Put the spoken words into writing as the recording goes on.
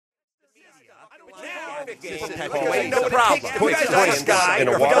No problem. If you guys guy,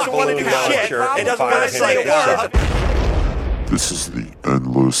 or if he doesn't want to do shit, and doesn't want to say a word. This is the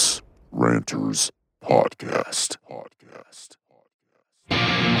Endless Ranters Podcast.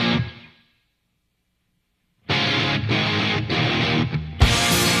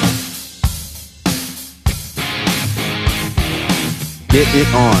 Get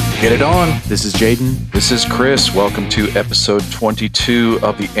it on. Get it on. This is Jaden. This is Chris. Welcome to episode 22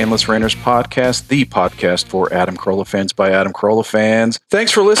 of the Endless Ranters Podcast, the podcast for Adam Carolla fans by Adam Carolla fans.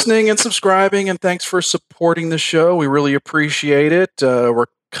 Thanks for listening and subscribing, and thanks for supporting the show. We really appreciate it. We're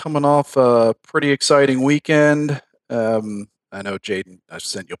coming off a pretty exciting weekend. I know, Jaden, I've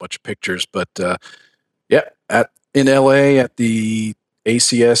sent you a bunch of pictures, but in LA at the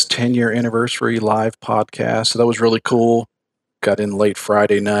ACS 10-year anniversary live podcast. So that was really cool. Got in late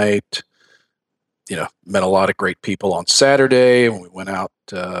Friday night, met a lot of great people on Saturday when we went out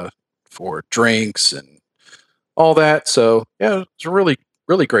for drinks and all that. So, yeah, it was a really,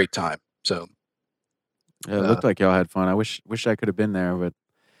 really great time. So, it looked like y'all had fun. I wish I could have been there, but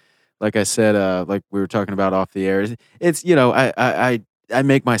like I said, like we were talking about off the air, it's I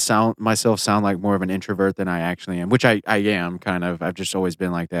make myself sound like more of an introvert than I actually am, which I am kind of. I've just always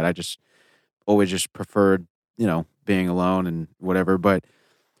been like that. I just always just preferred, being alone and whatever, but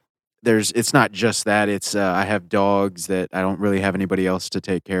it's not just that. It's I have dogs that I don't really have anybody else to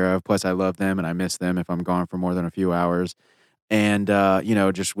take care of. Plus I love them and I miss them if I'm gone for more than a few hours. And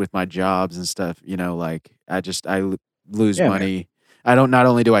just with my jobs and stuff, like I lose money. Man. Not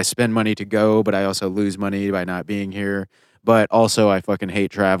only do I spend money to go, but I also lose money by not being here. But also I fucking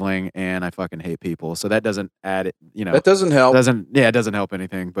hate traveling and I fucking hate people. So that doesn't add it, That doesn't help. It doesn't help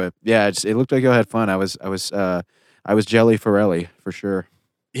anything. But yeah, it looked like y'all had fun. I was jelly Forelli for sure.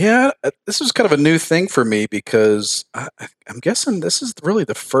 Yeah, this was kind of a new thing for me because I'm guessing this is really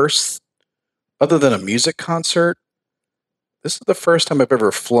the first, other than a music concert, this is the first time I've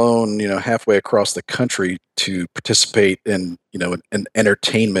ever flown, halfway across the country to participate in, an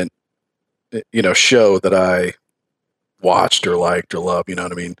entertainment, show that I watched or liked or loved, you know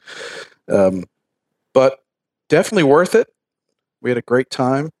what I mean? But definitely worth it. We had a great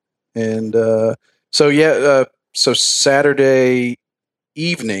time. And so Saturday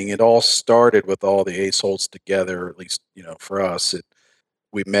evening, it all started with all the Ace Holds together, at least, for us.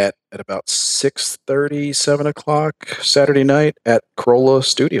 We met at about 6:30, 7 o'clock Saturday night at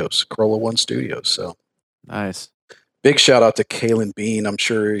Carolla One Studios. So nice. Big shout out to Kalen Bean. I'm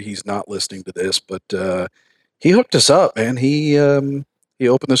sure he's not listening to this, but he hooked us up, man. He opened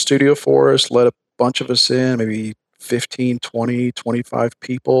the studio for us, let a bunch of us in, maybe 15, 20, 25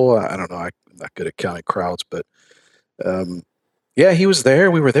 people. I don't know. I'm not good at counting crowds, but he was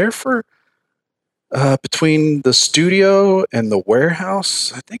there. We were there for between the studio and the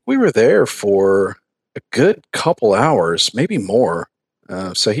warehouse. I think we were there for a good couple hours, maybe more.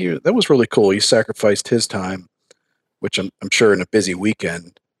 So that was really cool. He sacrificed his time, which I'm sure in a busy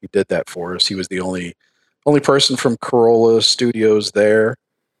weekend he did that for us. He was the only person from Carolla Studios there,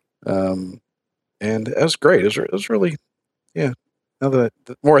 and it was great. It was really, yeah. Now that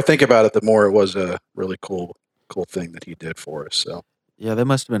the more I think about it, the more it was a really cool thing that he did for us. So yeah, that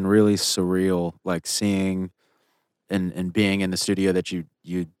must have been really surreal, like seeing and being in the studio that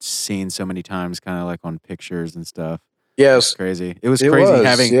you'd seen so many times, kind of like on pictures and stuff. Yes, crazy. It was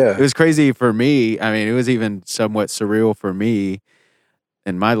crazy It was crazy for me. I mean, it was even somewhat surreal for me,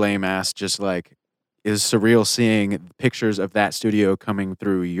 and my lame ass just like. It was surreal seeing pictures of that studio coming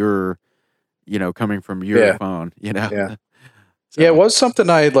through coming from your phone, Yeah. So. Yeah, it was something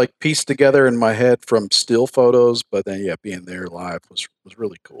I had like pieced together in my head from still photos, but then being there live was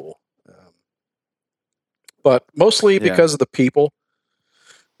really cool. But mostly because of the people,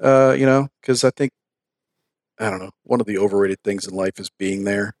 because I think, I don't know, one of the overrated things in life is being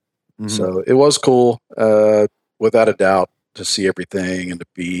there. Mm-hmm. So it was cool, without a doubt, to see everything and to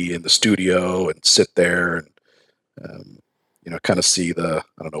be in the studio and sit there and, kind of see I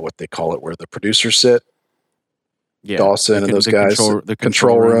don't know what they call it, where the producers sit. Yeah. Dawson and those guys, the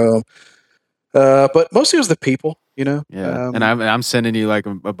control room. But mostly it was the people, Yeah. And I'm sending you like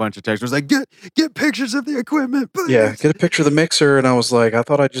a bunch of texts. I was like, get pictures of the equipment, please. Yeah, get a picture of the mixer. And I was like, I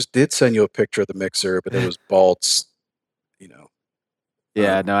thought I just did send you a picture of the mixer, but it was Balt's,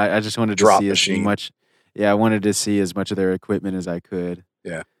 Yeah, no, I just wanted to see machine. As much. Yeah, I wanted to see as much of their equipment as I could.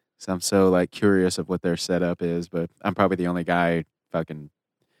 Yeah. So I'm so like curious of what their setup is, but I'm probably the only guy fucking,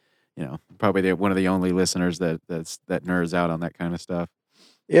 probably one of the only listeners that nerds out on that kind of stuff.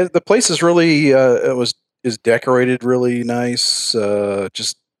 Yeah, the place is really is decorated really nice.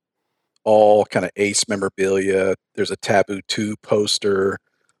 Just all kind of Ace memorabilia. There's a Taboo 2 poster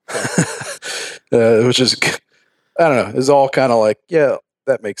Which is, I don't know, it's all kind of like, yeah,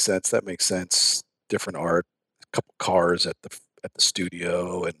 that makes sense. That makes sense. Different art, a couple cars at the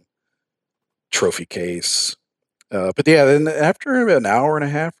studio, and trophy case. But yeah, then after an hour and a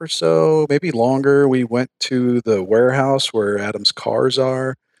half or so, maybe longer, we went to the warehouse where Adam's cars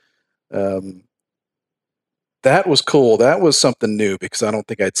are. That was cool. That was something new because I don't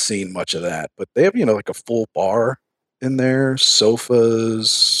think I'd seen much of that. But they have, like a full bar in there,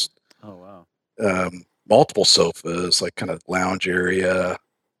 sofas, Oh wow. multiple sofas, like kind of lounge area.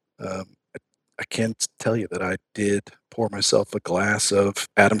 I can't tell you that I did pour myself a glass of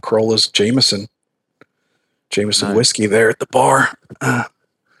Adam Carolla's Jameson Nice. whiskey there at the bar.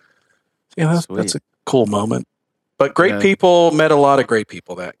 That's Sweet. a cool moment. But great Yeah. people, met a lot of great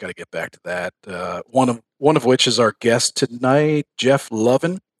people. That got to get back to that. One of which is our guest tonight, Jeff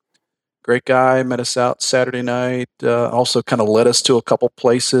Lovin. Great guy, met us out Saturday night. Also kind of led us to a couple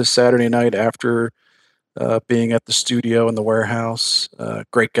places Saturday night after being at the studio in the warehouse.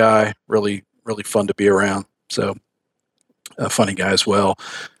 Great guy, really, really fun to be around. So, a funny guy as well.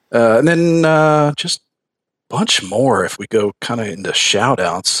 And then just a bunch more if we go kind of into shout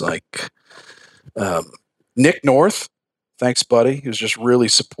outs, like Nick North. Thanks, buddy. He was just really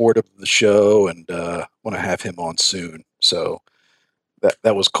supportive of the show, and want to have him on soon. So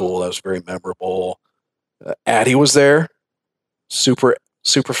that was cool. That was very memorable. Addie was there. Super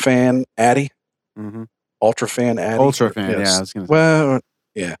fan Addie. Mm-hmm. Ultra fan Addie. Ultra fan. Yes. Yeah, I was gonna say. Well,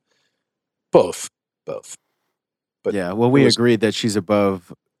 yeah, both. But yeah. Well, we it was- agreed that she's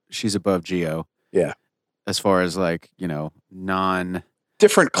above Geo. Yeah. As far as like non.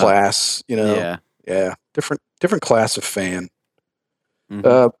 different class. Yeah. Yeah, different class of fan.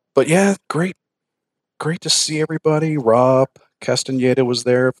 Mhm. But yeah, great to see everybody. Rob Castaneda was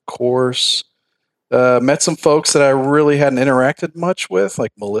there, of course. Met some folks that I really hadn't interacted much with,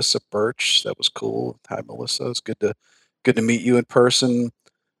 like Melissa Birch. That was cool. Hi, Melissa. It's good to meet you in person.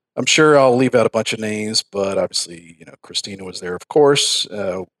 I'm sure I'll leave out a bunch of names, but obviously, Christina was there, of course.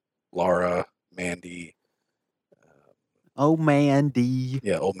 Laura, Mandy. Oh, Mandy.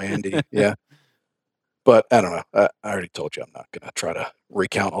 Yeah, old Mandy. Yeah. But I don't know. I already told you I'm not going to try to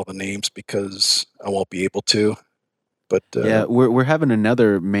recount all the names because I won't be able to. But Yeah, we're having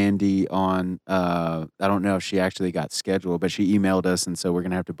another Mandy on. I don't know if she actually got scheduled, but she emailed us, and so we're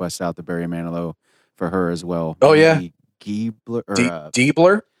gonna have to bust out the Barry Manilow for her as well. Oh, yeah. Mandy Giebler or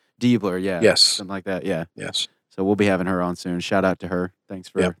Diebler? Diebler, yeah, Yes. something like that. Yeah. Yes. So we'll be having her on soon. Shout out to her. Thanks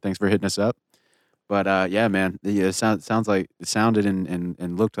for hitting us up. But yeah, man, it sounded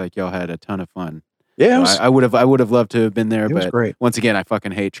and looked like y'all had a ton of fun. Yeah, So I would have loved to have been there, it was but great. once again, I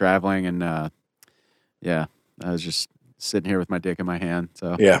fucking hate traveling, and yeah, I was just sitting here with my dick in my hand.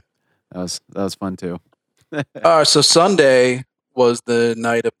 So Yeah. that was fun too. So Sunday was the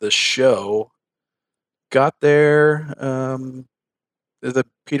night of the show. Got there. The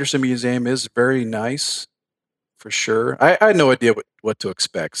Peterson Museum is very nice, for sure. I had no idea what to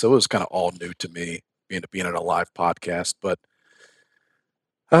expect, so it was kind of all new to me being at a live podcast. But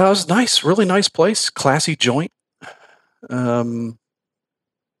it was nice, really nice place, classy joint. Yeah,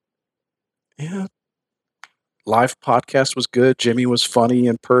 live podcast was good. Jimmy was funny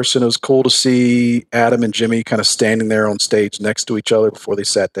in person. It was cool to see Adam and Jimmy kind of standing there on stage next to each other before they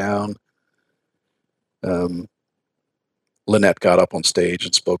sat down. Lynette got up on stage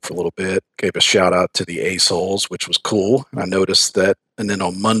and spoke for a little bit, gave a shout out to the A-Souls, which was cool. I noticed that. And then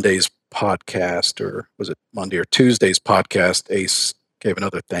on Monday's podcast, or was it Monday or Tuesday's podcast, Ace gave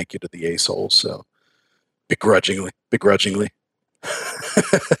another thank you to the A-Souls. So begrudgingly.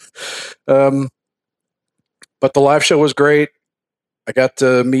 But the live show was great. I got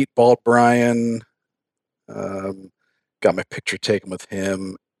to meet Bald Brian. Got my picture taken with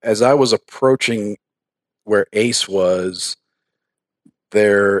him. As I was approaching where Ace was,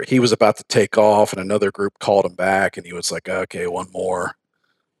 he was about to take off, and another group called him back, and he was like, "Okay, one more."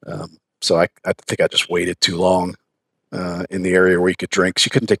 So I think I just waited too long in the area where you could drink.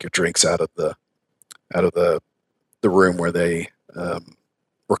 You couldn't take your drinks out of the room where they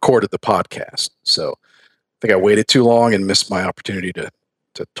recorded the podcast. So I think I waited too long and missed my opportunity to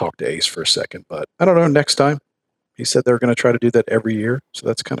talk to Ace for a second. But I don't know. Next time, he said they're going to try to do that every year, so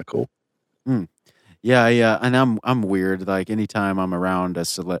that's kind of cool. Yeah, and I'm weird. Like anytime I'm around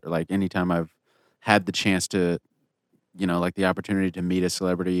anytime I've had the chance to, like the opportunity to meet a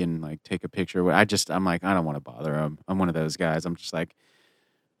celebrity and like take a picture, I'm like, I don't want to bother them. I'm one of those guys. I'm just like,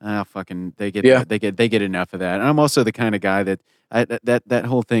 fucking, they get enough of that. And I'm also the kind of guy that that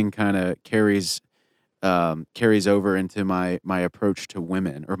whole thing kind of carries over into my approach to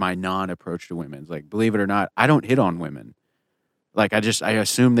women or my non-approach to women. It's like, believe it or not, I don't hit on women. Like I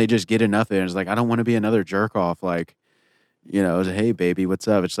assume they just get enough of it. It's like I don't want to be another jerk off. Like, you know, hey baby, what's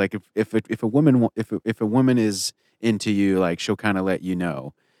up? It's like if a woman is into you, like she'll kind of let you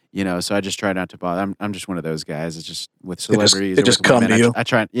know. You know, so I just try not to bother. I'm just one of those guys. It's just with celebrities. They just come to you. I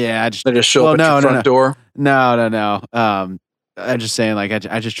try. Yeah, they just show up at your front door. No. I'm just saying, like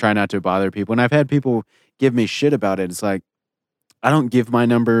I just try not to bother people. And I've had people give me shit about it. It's like I don't give my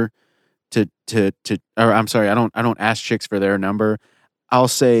number or I'm sorry, I don't ask chicks for their number. I'll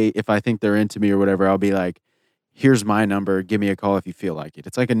say if I think they're into me or whatever, I'll be like, here's my number. Give me a call if you feel like it.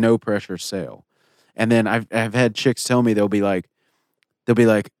 It's like a no pressure sale. And then I've had chicks tell me they'll be like,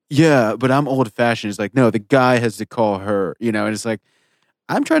 yeah, but I'm old fashioned. It's like, no, the guy has to call her, you know, and it's like,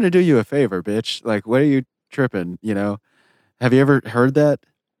 I'm trying to do you a favor, bitch. Like, what are you tripping? You know? Have you ever heard that?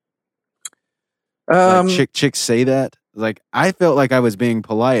 Like chicks say that. Like, I felt like I was being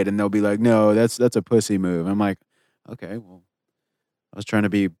polite, and they'll be like, no, that's a pussy move. I'm like, okay, well, I was trying to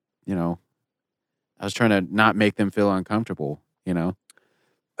be, you know, I was trying to not make them feel uncomfortable, you know?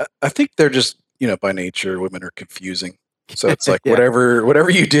 I think they're just, you know, by nature, women are confusing. So it's like whatever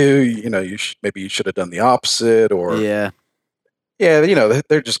you do, you know, maybe you should have done the opposite, or yeah, you know,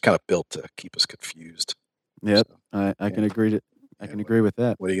 they're just kind of built to keep us confused. Yep, so, I can agree agree with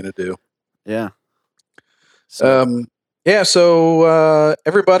that. What are you gonna do? Yeah. So. So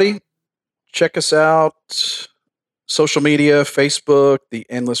everybody, check us out. Social media: Facebook, the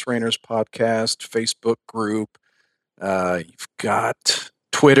Endless Ranters Podcast Facebook group. You've got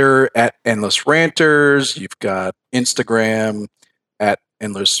Twitter at Endless Ranters. You've got Instagram at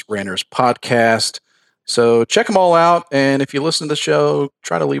Endless Ranters Podcast. So check them all out. And if you listen to the show,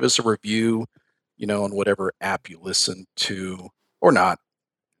 try to leave us a review, you know, on whatever app you listen to or not.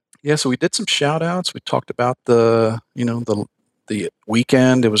 Yeah, so we did some shout outs. We talked about the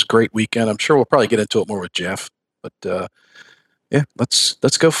weekend. It was a great weekend. I'm sure we'll probably get into it more with Jeff. But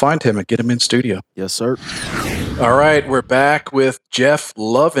let's go find him and get him in studio. Yes, sir. All right, we're back with Jeff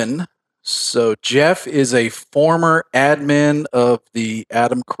Lovin. So Jeff is a former admin of the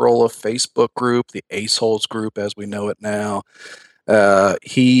Adam Carolla Facebook group, the Ace Holes group as we know it now.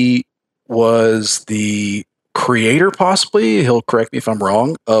 He was the creator, possibly, he'll correct me if I'm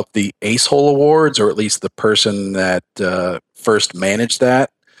wrong, of the Ace Hole Awards, or at least the person that first managed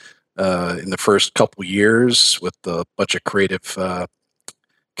that in the first couple years with a bunch of creative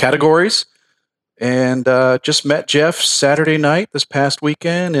categories. And just met Jeff Saturday night this past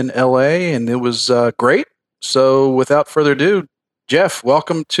weekend in LA, and it was great. So without further ado, Jeff,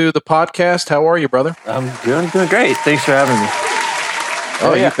 welcome to the podcast. How are you, brother? I'm doing great. Thanks for having me.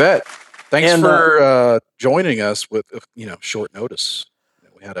 Oh, you bet. Thanks for joining us with short notice.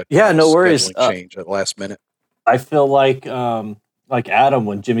 We had a no worries change at the last minute. I feel like Adam,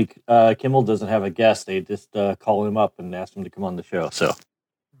 when Jimmy Kimmel doesn't have a guest, they just call him up and ask him to come on the show. So.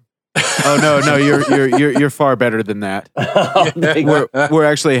 Oh no, you're far better than that. We're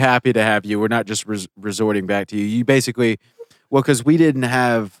actually happy to have you. We're not just resorting back to you. You basically, because we didn't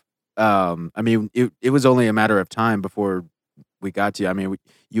have. It was only a matter of time before we got to you. I mean,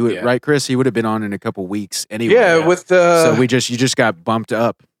 right, Chris? He would have been on in a couple weeks anyway. Yeah, so you just got bumped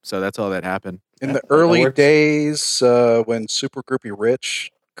up. So that's all that happened. In the early days, when Super Groupie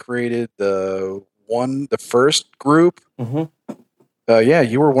Rich created the first group. Mm-hmm.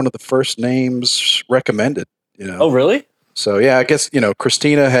 You were one of the first names recommended. You know. Oh, really? So yeah, I guess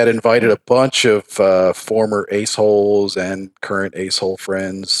Christina had invited a bunch of former Ace Holes and current Ace Hole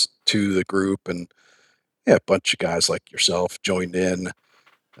friends to the group, and a bunch of guys like yourself joined in.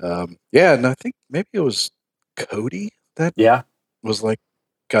 And I think maybe it was Cody that was like,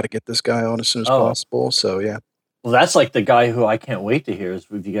 got to get this guy on as soon as possible. So yeah. Well, that's like the guy who I can't wait to hear is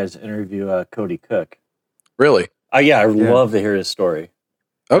if you guys interview Cody Cook. Really? I love to hear his story.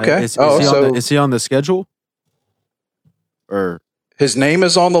 Okay. Is he on the schedule? Or his name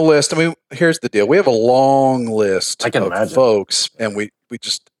is on the list. I mean, here's the deal. We have a long list of folks, and we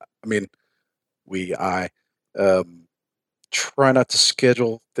try not to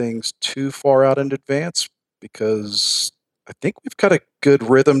schedule things too far out in advance because I think we've got a good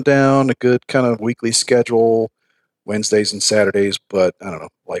rhythm down, a good kind of weekly schedule, Wednesdays and Saturdays, but I don't know.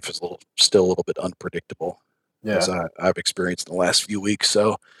 Life is still a little bit unpredictable. As I've experienced in the last few weeks.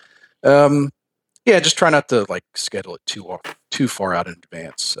 So, just try not to schedule it too far out in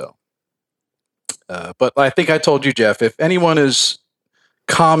advance. So, but I think I told you, Jeff, if anyone has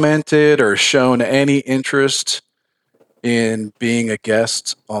commented or shown any interest in being a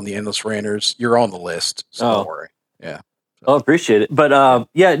guest on the Endless Ranters, you're on the list. So don't worry. Yeah. I appreciate it. But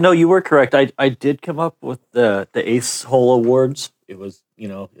you were correct. I did come up with the Ace Hole Awards. It was, it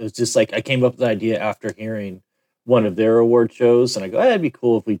was just like I came up with the idea after hearing one of their award shows, and I go, it'd be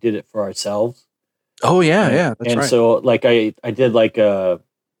cool if we did it for ourselves. Oh yeah, that's and right. so like I did like a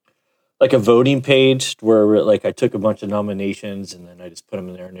voting page where like I took a bunch of nominations and then I just put them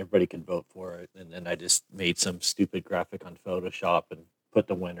in there and everybody could vote for it. And then I just made some stupid graphic on Photoshop and put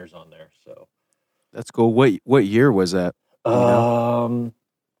the winners on there. So That's cool. What year was that?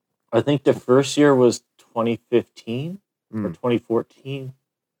 I think the first year was 2015 or 2014.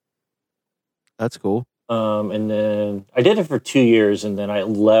 That's cool. And then I did it for 2 years and then I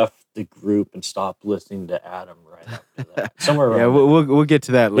left the group and stopped listening to Adam right after that. Somewhere around Yeah, we'll get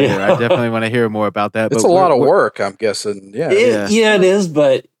to that later. Yeah. I definitely want to hear more about that. It's but a lot of work, I'm guessing. Yeah. it is,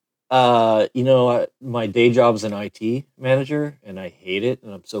 but my day job's an IT manager and I hate it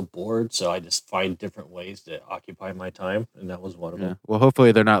and I'm so bored, so I just find different ways to occupy my time, and that was one of Yeah. them. Well,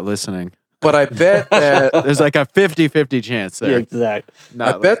 hopefully they're not listening. But I bet that There's like a 50-50 chance there. Yeah, exactly.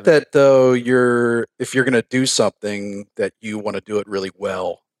 I bet that though if you're gonna do something that you want to do it really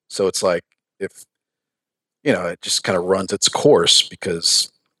well, so it's like if it just kind of runs its course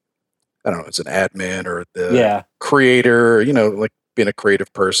because I don't know, it's an admin or the creator, like being a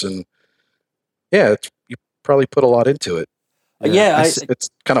creative person. Yeah, you probably put a lot into it. It's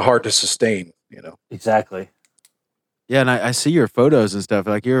kind of hard to sustain, Exactly. Yeah, and I see your photos and stuff.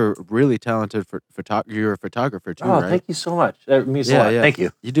 Like you're really talented you're a photographer too, right? Thank you so much. That means a lot. Thank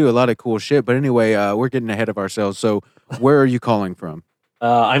you. You do a lot of cool shit. But anyway, we're getting ahead of ourselves. So where are you calling from?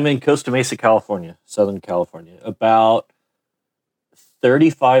 I'm in Costa Mesa, California, Southern California, about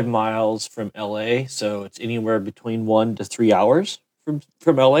 35 miles from LA. So it's anywhere between 1 to 3 hours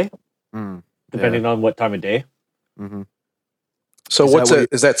from LA, depending on what time of day. Mm-hmm. So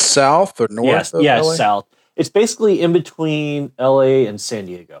is that south or north? Yes, LA? south. It's basically in between LA and San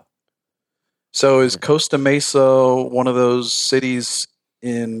Diego. So is Costa Mesa one of those cities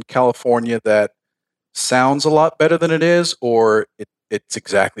in California that sounds a lot better than it is, or it's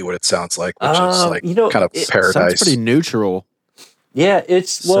exactly what it sounds like, which is like kind of paradise? Sounds pretty neutral. Yeah,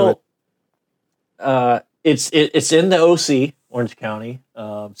 it's it's in the OC, Orange County.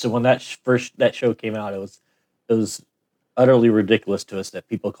 So when that show came out, it was utterly ridiculous to us that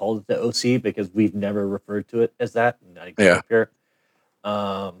people called it the OC because we've never referred to it as that. Up here.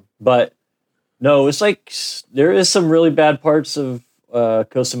 But no, it's like there is some really bad parts of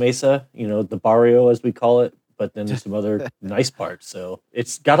Costa Mesa, the barrio as we call it, but then there's some other nice parts. So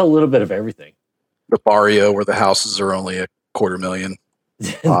it's got a little bit of everything. The barrio where the houses are only $250,000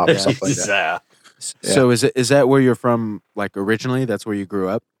 pop, something like that. So is that where you're from? Like originally, that's where you grew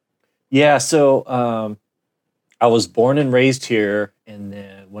up? Yeah. So I was born and raised here, and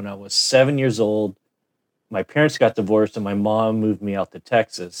then when I was 7 years old, my parents got divorced, and my mom moved me out to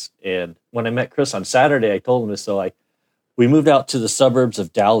Texas. And when I met Chris on Saturday, I told him this. So we moved out to the suburbs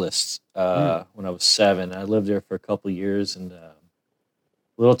of Dallas when I was 7. I lived there for a couple of years in a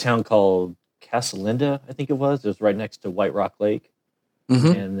little town called Casa Linda, I think it was. It was right next to White Rock Lake.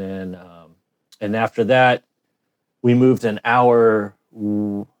 Mm-hmm. And then, and after that, we moved an hour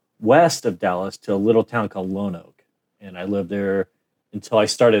west of Dallas to a little town called Lone Oak. And I lived there until I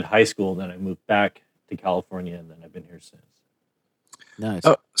started high school. Then I moved back to California, and then I've been here since. Nice.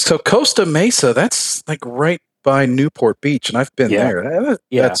 So Costa Mesa, that's like right by Newport Beach, and I've been there.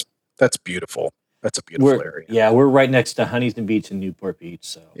 That's beautiful. That's a beautiful area. Yeah, we're right next to Huntington Beach and Newport Beach.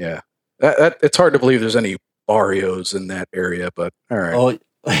 So yeah, that it's hard to believe there's any barrios in that area, but all right. Oh,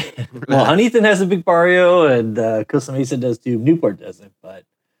 well, Huntington has a big barrio, and Costa Mesa does too. Newport doesn't, but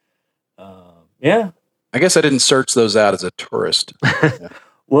yeah. I guess I didn't search those out as a tourist. Yeah.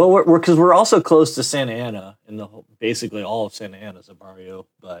 Well, because we're also close to Santa Ana, and basically all of Santa Ana is a barrio.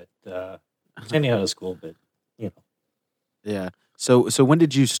 But Santa Ana's cool, but Yeah. So when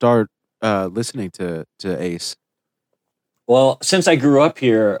did you start listening to Ace? Well, since I grew up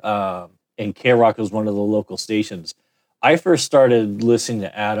here, and K-Rock was one of the local stations, I first started listening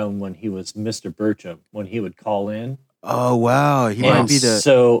to Adam when he was Mr. Burcham, when he would call in. Oh wow, he might be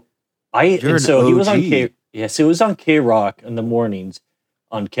the. He was on K. Yes, it was on K-Rock in the mornings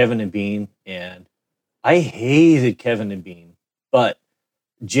on Kevin and Bean, and I hated Kevin and Bean, but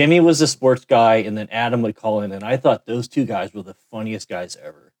Jimmy was the sports guy, and then Adam would call in, and I thought those two guys were the funniest guys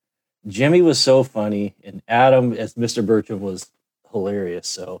ever. Jimmy was so funny, and Adam as Mr. Burcham was hilarious.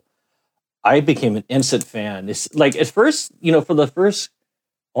 So I became an instant fan. It's like at first, for the first,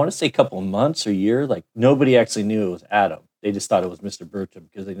 I want to say couple of months or year, like nobody actually knew it was Adam. They just thought it was Mr. Burcham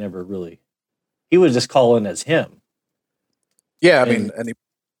because they never really. He would just call in as him. Yeah,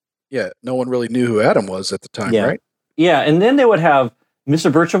 no one really knew who Adam was at the time, right? Yeah, and then they would have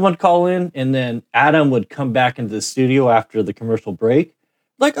Mr. Burcham would call in, and then Adam would come back into the studio after the commercial break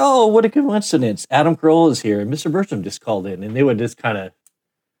like, oh, what a coincidence. Adam Carolla is here, and Mr. Bertram just called in, and they would just kind of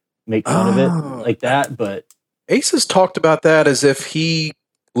make fun of it like that. But Ace has talked about that as if he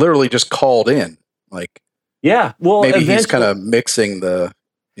literally just called in. Like, yeah, well, maybe he's kind of mixing the,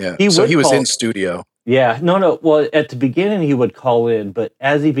 So he was in studio. Yeah, no. Well, at the beginning, he would call in, but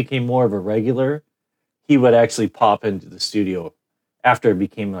as he became more of a regular, he would actually pop into the studio after it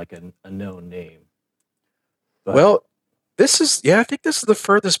became like a known name. But, well, I think this is the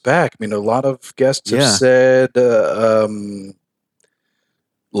furthest back. I mean, a lot of guests have said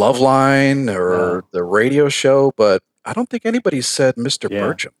Loveline or the radio show, but I don't think anybody said Mr.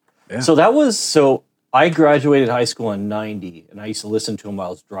 Bertram. Yeah. So I graduated high school in 90, and I used to listen to him while I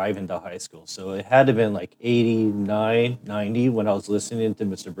was driving to high school. So it had to have been like 89, 90 when I was listening to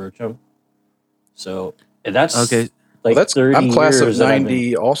Mr. Bertram. So that's okay. Like 30 I'm class years of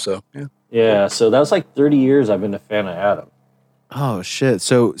 90 also. Yeah. Yeah, so that was like 30 years I've been a fan of Adam. Oh shit!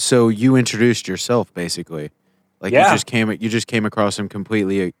 So you introduced yourself basically, like you just came across him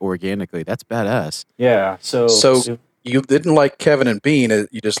completely organically. That's badass. Yeah. So you didn't like Kevin and Bean.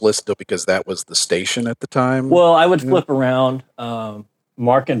 You just listened to it because that was the station at the time. Well, I would flip around.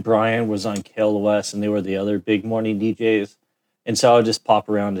 Mark and Brian was on KLOS, and they were the other big morning DJs. And so I would just pop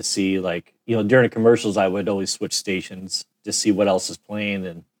around to see, like, during commercials, I would always switch stations to see what else is playing.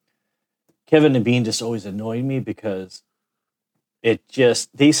 And Kevin and Bean just always annoyed me because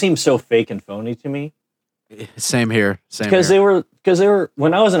they seem so fake and phony to me. Same here. Because they were,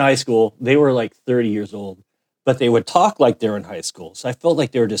 when I was in high school, they were like 30 years old, but they would talk like they were in high school. So I felt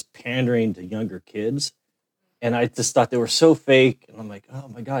like they were just pandering to younger kids. And I just thought they were so fake. And I'm like, oh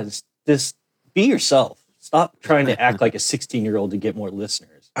my God, this be yourself. Stop trying to act like a 16-year-old to get more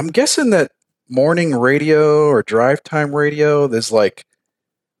listeners. I'm guessing that morning radio or drive time radio, there's like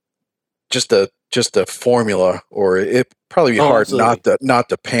just a formula, or it probably be hard not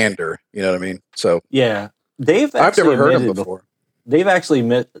to pander. You know what I mean? So yeah, I've never heard them before. They've actually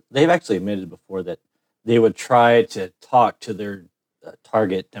admitted before that they would try to talk to their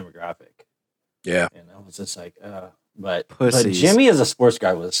target demographic. Yeah, and I was just like, but Jimmy as a sports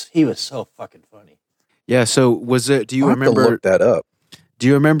guy was so fucking funny. Yeah. So was it? Do you remember? To look that up. Do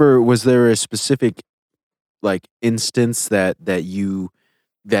you remember? Was there a specific like instance that you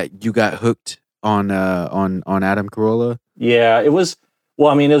got hooked on Adam Carolla? Yeah, it was.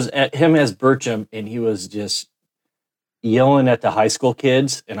 Well, I mean, it was him as Bertram, and he was just yelling at the high school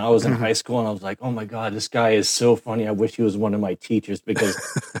kids. And I was in high school, and I was like, "Oh my God, this guy is so funny! I wish he was one of my teachers because,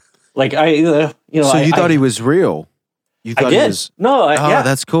 like, So you thought he was real? You thought I did. He was? No, yeah,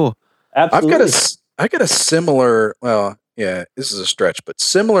 that's cool. Absolutely. I got a similar. Well, yeah, this is a stretch, but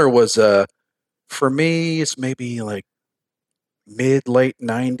similar was for me. It's maybe like late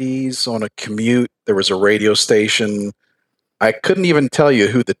 90s on a commute. There was a radio station. I couldn't even tell you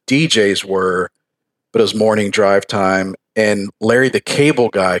who the DJs were, but it was morning drive time, and Larry the Cable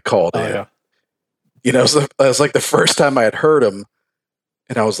Guy called in. Yeah. So it was like the first time I had heard him,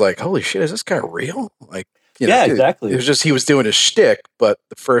 and I was like, "Holy shit, is this guy real?" Like, yeah, exactly. It was just he was doing his shtick, but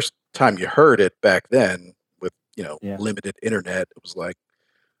the first time you heard it back then with limited internet, it was like,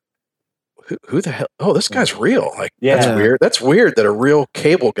 who the hell? Oh, this guy's real. Like, that's weird. That's weird that a real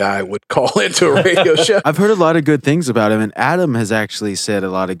cable guy would call into a radio show. I've heard a lot of good things about him, and Adam has actually said a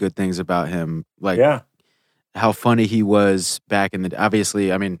lot of good things about him. Like, how funny he was back in the.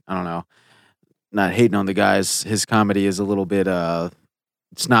 Obviously, I mean, I don't know. Not hating on the guys. His comedy is a little bit.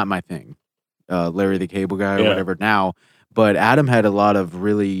 It's not my thing. Larry the Cable Guy or whatever now, but Adam had a lot of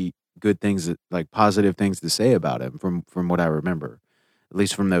really good things, like positive things to say about him from what I remember. At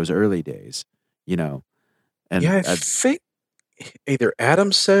least from those early days, And I think either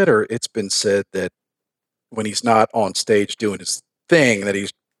Adam said or it's been said that when he's not on stage doing his thing, that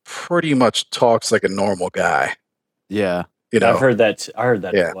he's pretty much talks like a normal guy. Yeah. I've heard that. I heard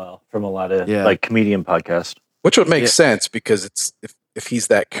that as well from a lot of like comedian podcasts. Which would make sense because it's if he's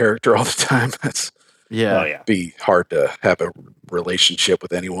that character all the time, that's be hard to have a relationship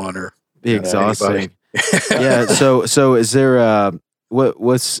with anyone or be exhausting. Yeah. So is there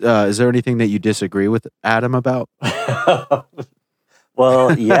is there anything that you disagree with Adam about?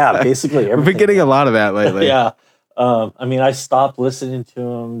 Well, yeah, basically everything. We've been getting a lot of that lately. Yeah. I mean, I stopped listening to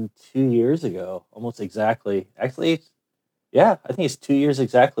him 2 years ago, almost exactly. Actually, I think it's 2 years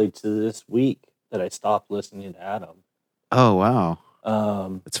exactly to this week that I stopped listening to Adam. Oh, wow.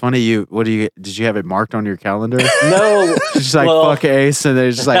 It's funny. Did you have it marked on your calendar? No. Just like fuck Ace, and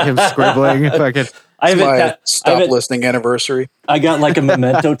there's just like him scribbling. Fucking. stop listening anniversary. I got like a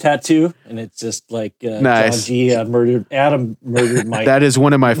memento tattoo, and it's just like nice. John G. Adam murdered my. That is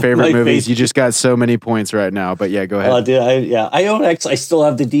one of my favorite movies. You just got so many points right now, but yeah, go ahead. I own. I still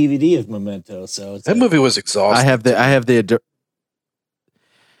have the DVD of Memento. So that movie was exhausting. I have the.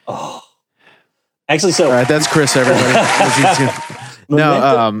 Oh, actually, so all right, that's Chris. Everybody.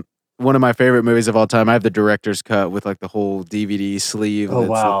 No, one of my favorite movies of all time. I have the director's cut with like the whole DVD sleeve. Oh,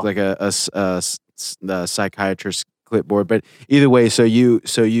 wow. Like a psychiatrist's clipboard. But either way, so you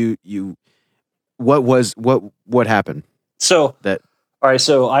what happened? So all right.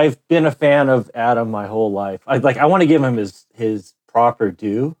 So I've been a fan of Adam my whole life. I want to give him his proper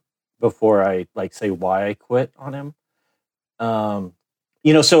due before I say why I quit on him.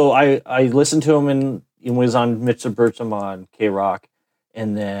 So I listened to him and was on Mitch Bertram on K-Rock.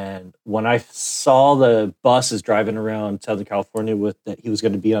 And then when I saw the buses driving around Southern California with that he was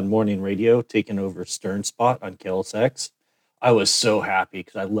going to be on morning radio, taking over Stern's spot on KLSX, I was so happy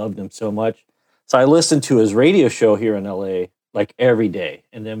because I loved him so much. So I listened to his radio show here in LA like every day.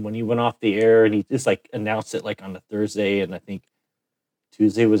 And then when he went off the air and he just like announced it like on a Thursday, and I think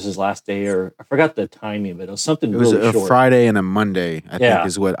Tuesday was his last day, or I forgot the timing, but it was something really short. It was a Friday and a Monday, I think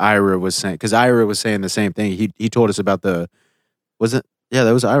is what Ira was saying. Because Ira was saying the same thing. He told us about was it? Yeah,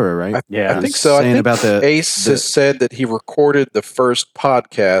 that was Ira, right? I think so. I think about Ace has said that he recorded the first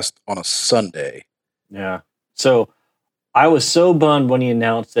podcast on a Sunday. Yeah. So I was so bummed when he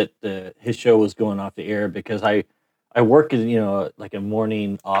announced that his show was going off the air, because I work at like a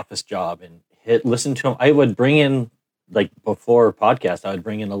morning office job and listen to him. I would bring in, like before podcast, I would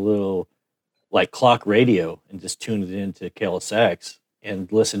bring in a little like clock radio and just tune it into KLSX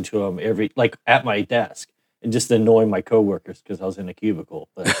and listen to him at my desk. And just annoy my coworkers because I was in a cubicle,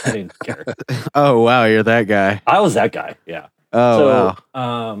 but I didn't care. Oh wow, you're that guy. I was that guy, yeah. Oh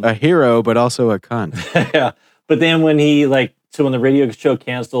wow, a hero, but also a cunt. Yeah, but then when when the radio show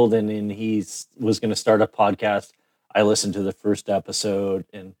canceled and then he was going to start a podcast, I listened to the first episode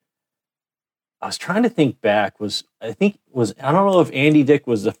and I was trying to think back. I don't know if Andy Dick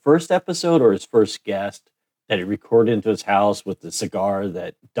was the first episode or his first guest that he recorded into his house with the cigar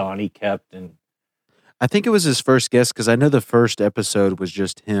that Donnie kept and. I think it was his first guest because I know the first episode was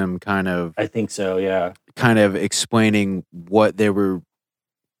just him kind of. I think so, yeah. Kind of explaining what they were,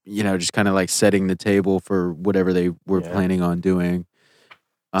 just kind of like setting the table for whatever they were planning on doing.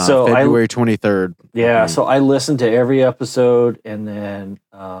 So February 23rd. Yeah, so I listened to every episode, and then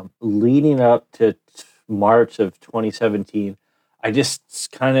leading up to March of 2017, I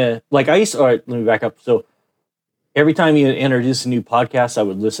just kind of all right, let me back up. So every time you introduce a new podcast, I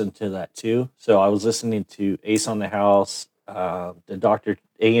would listen to that too. So I was listening to Ace on the House, the Dr.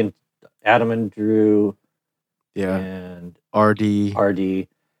 A and Adam and Drew, and RD.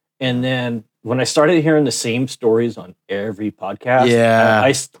 And then when I started hearing the same stories on every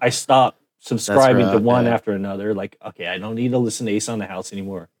podcast, I stopped subscribing to one after another. Like, okay, I don't need to listen to Ace on the House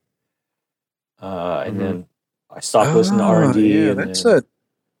anymore. And then I stopped listening to R&D.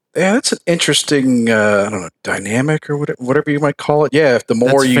 That's an interesting, dynamic or whatever you might call it. Yeah, if the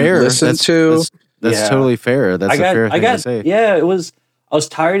more you listen to, that's totally fair. That's a fair thing to say. Yeah, it was. I was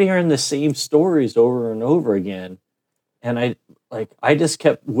tired of hearing the same stories over and over again, and I just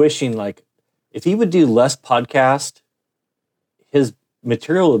kept wishing if he would do less podcast, his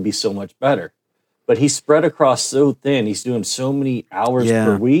material would be so much better. But he's spread across so thin. He's doing so many hours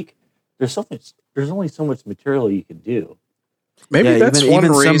per week. There's only so much material you can do. Maybe that's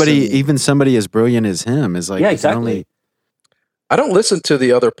one reason. Even somebody as brilliant as him is like, exactly. I don't listen to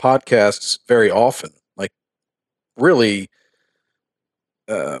the other podcasts very often. Like, really,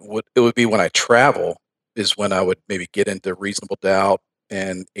 it would be when I travel is when I would maybe get into Reasonable Doubt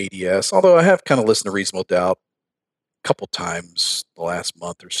and ADS. Although I have kind of listened to Reasonable Doubt a couple times the last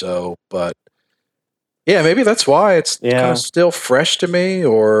month or so, but. Yeah, maybe that's why it's kind of still fresh to me,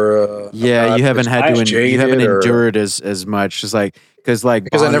 or you haven't had to endure it as much. It's because Bonnie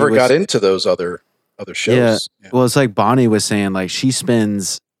I never got into those other shows. Yeah. Well, it's like Bonnie was saying, like she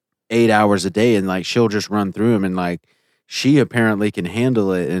spends 8 hours a day, and like she'll just run through them, and like she apparently can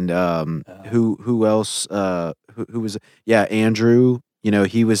handle it. And who else? Who was? Yeah, Andrew.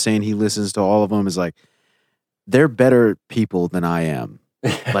 He was saying he listens to all of them. Is like they're better people than I am.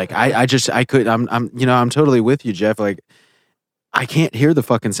 Like I'm totally with you, Jeff. Like I can't hear the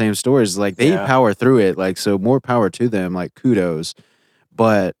fucking same stories. Like they power through it. Like, so more power to them. Like kudos.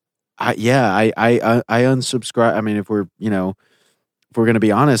 But I unsubscribe. I mean, if we're going to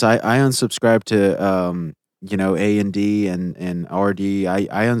be honest, I unsubscribe to A&D and RD.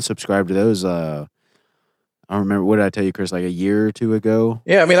 I unsubscribe to those. I don't remember, what did I tell you, Chris, like a year or two ago?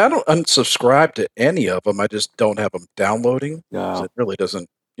 Yeah, I mean, I don't unsubscribe to any of them. I just don't have them downloading. No. It really doesn't,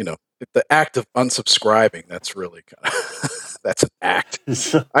 the act of unsubscribing, that's really kind of, that's an act.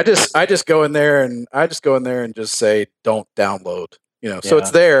 I just go in there and just say, don't download, so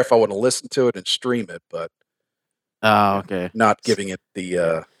it's there if I want to listen to it and stream it, but okay. Not giving it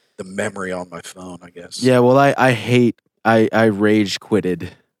the memory on my phone, I guess. Yeah, well, I rage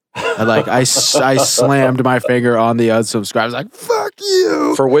quitted. I slammed my finger on the unsubscribe. I was like, fuck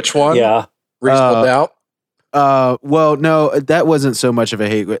you. For which one? Yeah. Reasonable Doubt? Well, no, that wasn't so much of a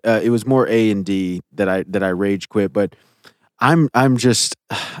hate. It was more A and D that I rage quit, but I'm just,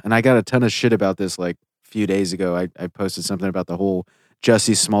 and I got a ton of shit about this like a few days ago. I posted something about the whole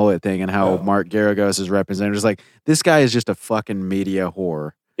Jussie Smollett thing and how Mark Garagos is represented. It's like, this guy is just a fucking media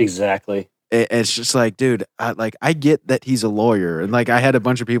whore. Exactly. It's just like, dude, I get that he's a lawyer. And like, I had a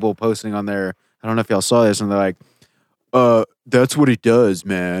bunch of people posting on there. I don't know if y'all saw this, and they're like, that's what he does,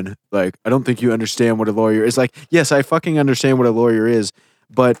 man. Like, I don't think you understand what a lawyer is. Like, yes, I fucking understand what a lawyer is,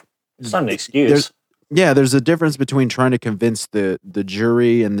 but it's not an excuse. There's a difference between trying to convince the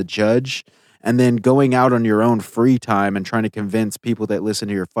jury and the judge and then going out on your own free time and trying to convince people that listen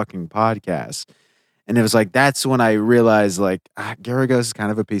to your fucking podcast. And it was like, that's when I realized, like, Garagos is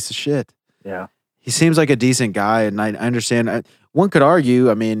kind of a piece of shit. Yeah. He seems like a decent guy, and I understand. One could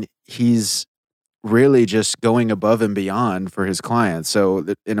argue, I mean, he's really just going above and beyond for his clients. So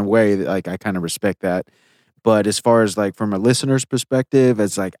in a way, like, I kind of respect that. But as far as like from a listener's perspective,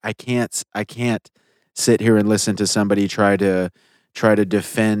 it's like I can't sit here and listen to somebody try to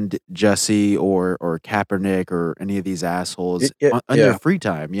defend Jussie or Kaepernick or any of these assholes on their free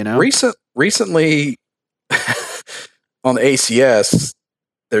time, Recently on the ACS,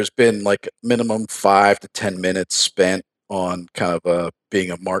 there's been like minimum 5 to 10 minutes spent on kind of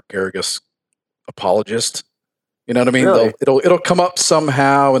being a Mark Garagos apologist. You know what I mean? Really? It'll come up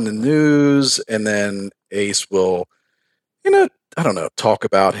somehow in the news, and then Ace will, I don't know, talk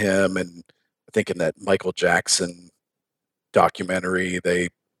about him. And I think in that Michael Jackson documentary, they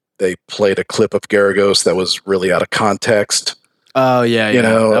played a clip of Garagos that was really out of context. Oh yeah,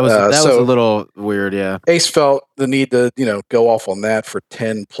 that was a little weird. Yeah, Ace felt the need to go off on that for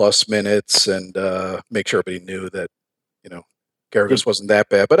 10 plus minutes and make sure everybody knew that Garagos wasn't that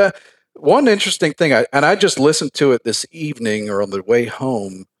bad. But one interesting thing, I just listened to it this evening or on the way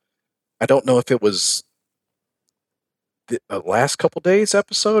home. I don't know if it was the last couple days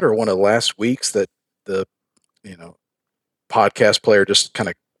episode or one of the last weeks that the podcast player just kind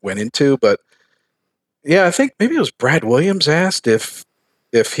of went into, but. Yeah, I think maybe it was Brad Williams asked if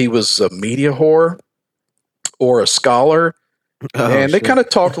he was a media whore or a scholar, and they kind of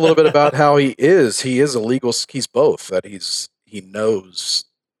talked a little bit about how he is a legal. He's both. That he knows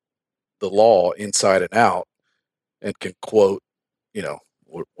the law inside and out and can quote,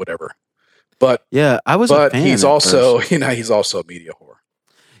 whatever. But yeah, I was. But he's also he's also a media whore.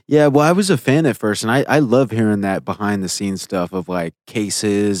 Yeah, well, I was a fan at first, and I love hearing that behind the scenes stuff of like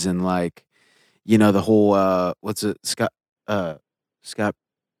cases and like. The whole what's it, Scott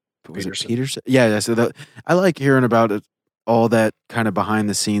Peterson? Yeah. So I like hearing about it, all that kind of behind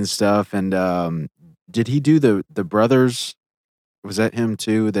the scenes stuff. And did he do the brothers? Was that him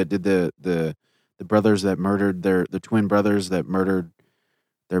too? That did the brothers that murdered the twin brothers that murdered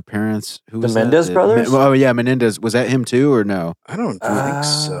their parents? Who was the Menendez brothers? Oh yeah, Menendez. Was that him too, or no? I don't think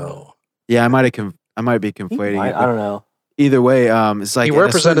so. Yeah, I might be conflating it. I don't know. Either way, it's like he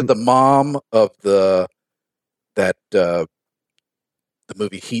represented the mom of the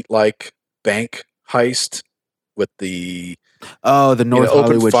movie Heat-like bank heist with the North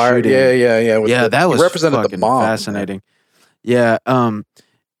Hollywood shooting. Yeah. That was represented fucking the mom. Fascinating. Yeah.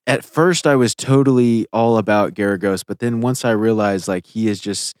 At first, I was totally all about Garagos, but then once I realized like he's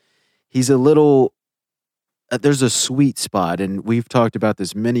a little. There's a sweet spot, and we've talked about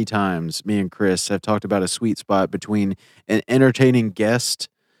this many times. Me and Chris have talked about a sweet spot between an entertaining guest,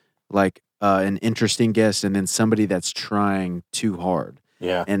 like an interesting guest, and then somebody that's trying too hard.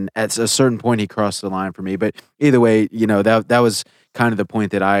 Yeah. And at a certain point, he crossed the line for me. But either way, that was kind of the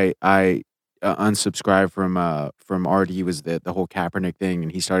point that I unsubscribed from RD was the whole Kaepernick thing,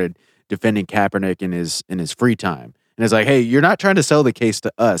 and he started defending Kaepernick in his free time. And it's like, hey, you're not trying to sell the case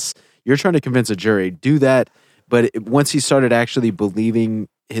to us. You're trying to convince a jury. Do that. But once he started actually believing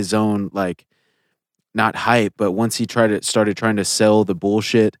his own, like, not hype, but once he started trying to sell the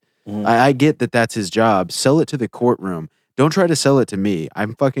bullshit, I get that that's his job. Sell it to the courtroom. Don't try to sell it to me.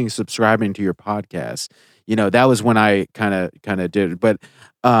 I'm fucking subscribing to your podcast. That was when I kind of did it. But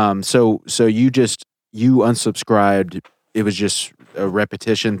so you unsubscribed. It was just a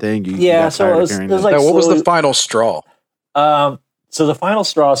repetition thing? You so it was like what was the final straw? So the final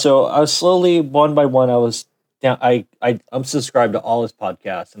straw. So I was slowly, one by one, I was down. I'm subscribed to all his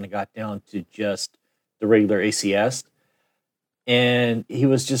podcasts, and I got down to just the regular ACS. And he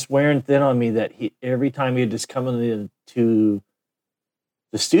was just wearing thin on me that every time he'd just come into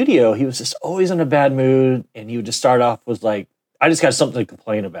the studio, he was just always in a bad mood. And he would just start off with like, I just got something to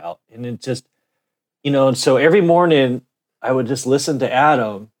complain about. And it just, and so every morning I would just listen to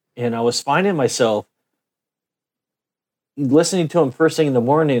Adam, and I was finding myself listening to him first thing in the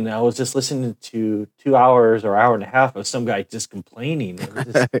morning. And I was just listening to 2 hours or hour and a half of some guy just complaining. It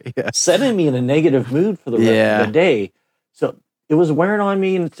was just setting me in a negative mood for the rest of the day. So it was wearing on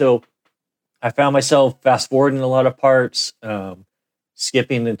me, and so I found myself fast forwarding a lot of parts,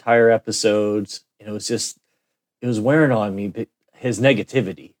 skipping entire episodes, and it was wearing on me. But his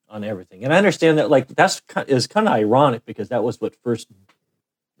negativity on everything, and I understand that is kind of ironic because that was what first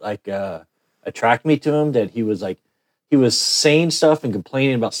attracted me to him. That he was saying stuff and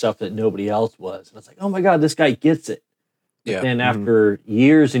complaining about stuff that nobody else was, and I was like, oh my god, this guy gets it. Yeah. But then after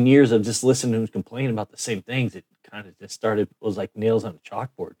years and years of just listening to him complain about the same things, it kind of just was like nails on a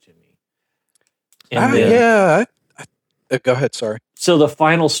chalkboard to me. And go ahead. Sorry. So the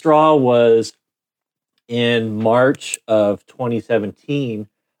final straw was in March of 2017.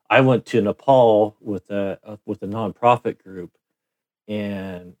 I went to Nepal with a nonprofit group,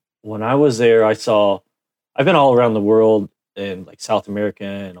 and when I was there, I've been all around the world and like South America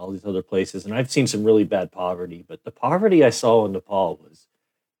and all these other places, and I've seen some really bad poverty. But the poverty I saw in Nepal was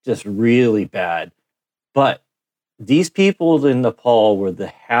just really bad. But these people in Nepal were the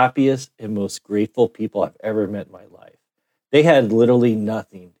happiest and most grateful people I've ever met in my life. They had literally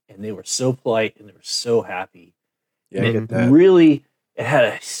nothing, and they were so polite, and they were so happy. Yeah, and it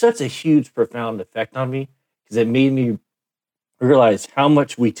had such a huge, profound effect on me because it made me realize how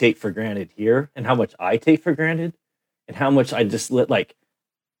much we take for granted here and how much I take for granted and how much I just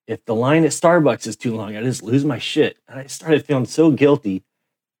if the line at Starbucks is too long, I just lose my shit. And I started feeling so guilty.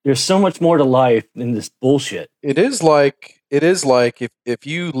 There's so much more to life than this bullshit. It is like if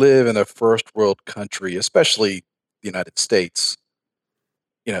you live in a first world country, especially the United States,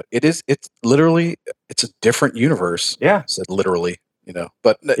 it's a different universe. Yeah. I said literally,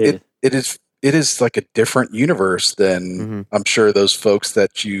 but it is like a different universe than I'm sure those folks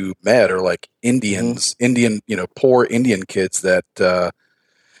that you met are like Indians, poor Indian kids that,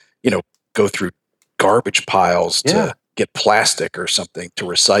 go through garbage piles to get plastic or something to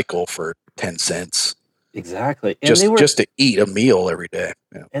recycle for 10 cents. Exactly. And just to eat a meal every day.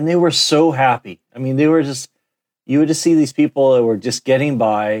 Yeah. And they were so happy. I mean, you would just see these people that were just getting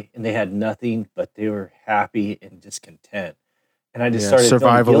by and they had nothing, but they were happy and just content. And I just started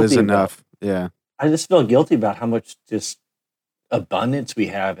survival is enough. Yeah. I just feel guilty about how much just abundance we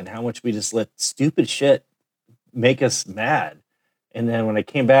have and how much we just let stupid shit make us mad. And then when I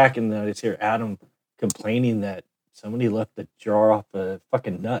came back and I just hear Adam complaining that somebody left the jar off of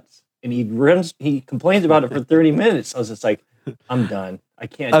fucking nuts, and he complains about it for 30 minutes. I was just like, I'm done. I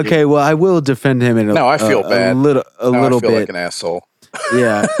can't. Okay, well, I will defend him in I feel bad. a little I feel bit. like an asshole.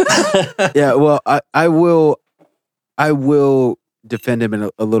 Yeah, yeah. Well, I will defend him in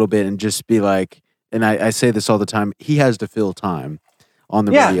a little bit and just be like, and I say this all the time. He has to fill time on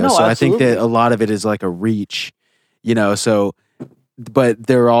the radio, so absolutely. I think that a lot of it is like a reach, So, but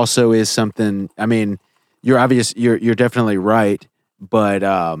there also is something. I mean, you're definitely right, but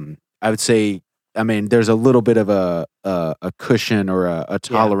I would say, I mean, there's a little bit of a cushion or a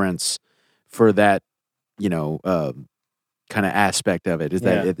tolerance for that, kind of aspect of it. Is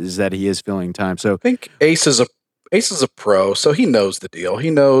that he is filling time. So I think Ace is a pro, so he knows the deal. He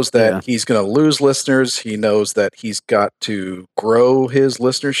knows that he's going to lose listeners. He knows that he's got to grow his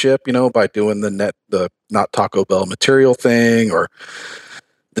listenership, by doing the not Taco Bell material thing or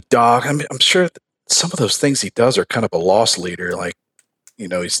the dog. I mean, I'm sure some of those things he does are kind of a loss leader. Like,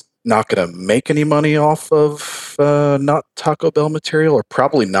 he's not going to make any money off of not Taco Bell material, or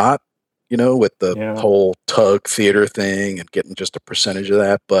probably not, with the whole Tug Theater thing and getting just a percentage of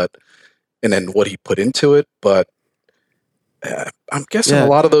that. And then what he put into it. But I'm guessing a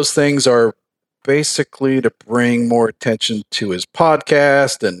lot of those things are basically to bring more attention to his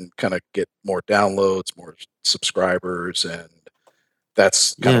podcast and kind of get more downloads, more subscribers. And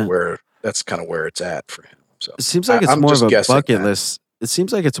that's kind of where it's at for him. So it seems like it's more of a bucket list. It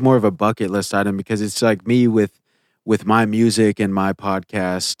seems like it's more of a bucket list item because it's like me with my music and my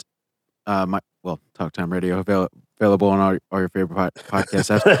podcast, Talk Time Radio available on all your favorite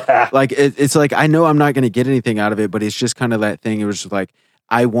podcast apps. Like it's like I know I'm not going to get anything out of it, but it's just kind of that thing. It was just like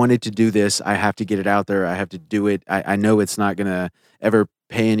I wanted to do this. I have to get it out there. I have to do it. I know it's not going to ever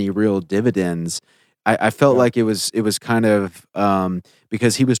pay any real dividends. I felt like it was kind of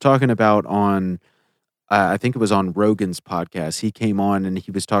because he was talking about on, I think it was on Rogan's podcast. He came on and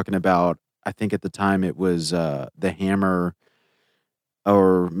he was talking about, I think at the time it was The Hammer,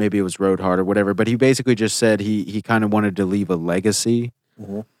 or maybe it was Road Hard or whatever. But he basically just said he kind of wanted to leave a legacy.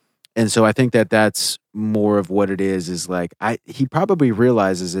 Mm-hmm. And so I think that's more of what it is like he probably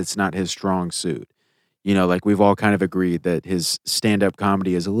realizes it's not his strong suit. You know, like we've all kind of agreed that his stand-up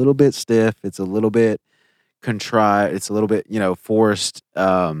comedy is a little bit stiff. It's a little bit contrived. It's a little bit, forced.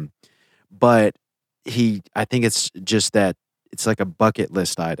 But I think it's just that it's like a bucket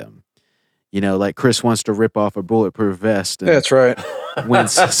list item. You know, like Chris wants to rip off a bulletproof vest. And that's right.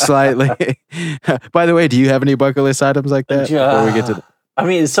 Wince slightly. By the way, do you have any bucket list items like that? Before we get to I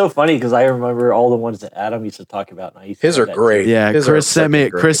mean, it's so funny because I remember all the ones that Adam used to talk about. And I used to His are great. Yeah, Chris sent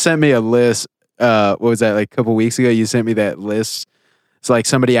me a list. What was that, like a couple weeks ago? You sent me that list. It's like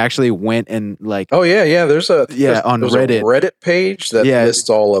somebody actually went and like. Oh yeah. There's on Reddit a Reddit page that lists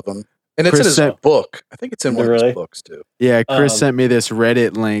all of them, and it's in his book. I think it's in one of his books too. Yeah, Chris sent me this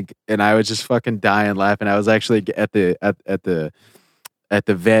Reddit link, and I was just fucking dying laughing. I was actually at the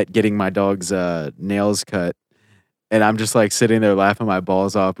vet getting my dog's nails cut. And I'm just like sitting there laughing my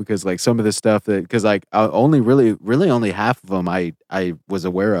balls off because like some of the stuff because like only only half of them I was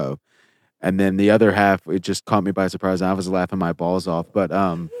aware of, and then the other half it just caught me by surprise. And I was laughing my balls off. But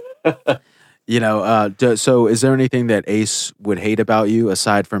so is there anything that Ace would hate about you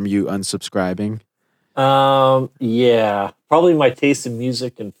aside from you unsubscribing? Yeah, probably my taste in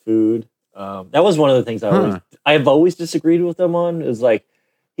music and food. That was one of the things I've always disagreed with him on. Is like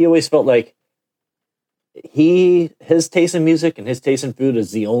he always felt like. His taste in music and his taste in food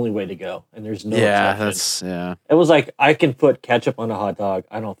is the only way to go, and there's no exception. It was like I can put ketchup on a hot dog.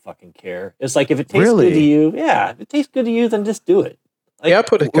 I don't fucking care. It's like if it tastes good to you, if it tastes good to you, then just do it. Like, I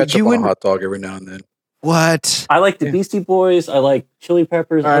put a ketchup on a hot dog every now and then. What? I like the Beastie Boys. I like Chili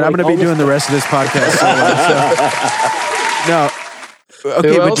Peppers. All right, I'm going to be doing the rest of this podcast. No,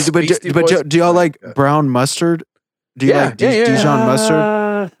 okay, but do y'all like brown mustard? Do you like Dijon mustard?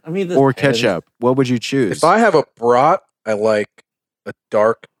 I mean, or ketchup. What would you choose? If I have a brat, I like a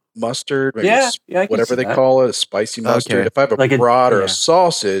dark mustard, maybe whatever they call it, a spicy mustard. Okay. If I have a brat or a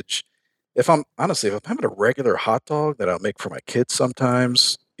sausage, if I'm having a regular hot dog that I'll make for my kids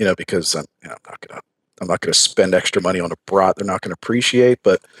sometimes, because I'm not gonna spend extra money on a brat they're not gonna appreciate,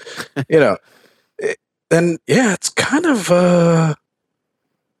 but then it's kind of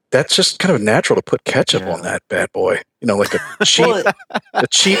that's just kind of natural to put ketchup on that bad boy. Like a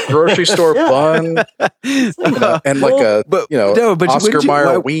cheap grocery store bun, and like Oscar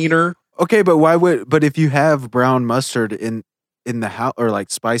Mayer wiener. Okay, but why would? But if you have brown mustard in the house, or like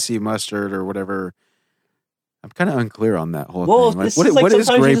spicy mustard or whatever, I'm kind of unclear on that whole thing. Like, what is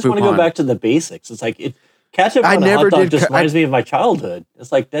Grey Poupon? You just want to go back to the basics. It's like ketchup on a hot dog just reminds me of my childhood.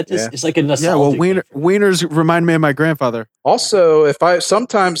 It's like that. Just it's like a nostalgia. Yeah, well, wieners remind me of my grandfather. Also,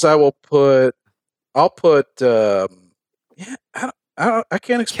 sometimes I'll put. I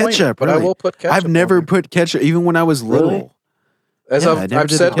can't explain ketchup, but I will put ketchup. I've never put ketchup, even when I was little. As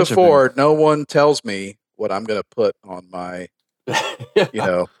I've said before, no one tells me what I'm going to put on my, I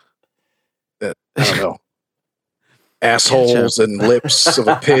don't know, assholes and lips of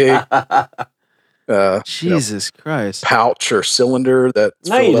a pig. Jesus Christ! Pouch or cylinder that's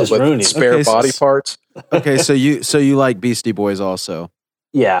filled up with spare body parts. Okay, so you like Beastie Boys also?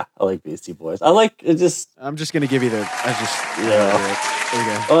 Yeah, I like Beastie Boys. I like it. I'm just gonna give you the. There you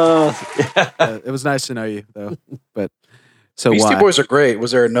go. It was nice to know you though. But so Beastie Boys are great.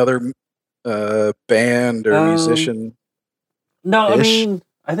 Was there another band or musician? No, Fish? I mean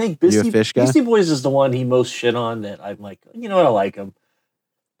I think Beastie Boys is the one he most shit on. That I'm like, I like him,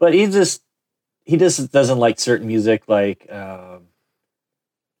 but he just doesn't like certain music like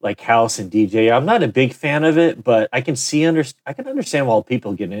house and DJ. I'm not a big fan of it, but I can understand why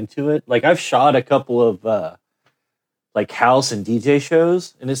people get into it. Like I've shot a couple of like house and DJ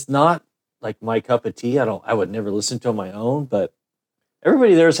shows, and it's not like my cup of tea. I would never listen to on my own, but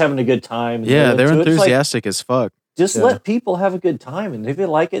everybody there is having a good time. Yeah, they're enthusiastic as fuck. Just let people have a good time, and if you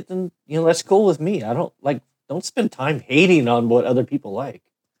like it, then that's cool with me. I don't spend time hating on what other people like.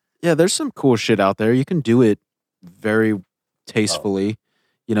 Yeah, there's some cool shit out there. You can do it very tastefully.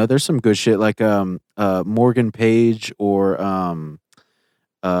 There's some good shit like Morgan Page or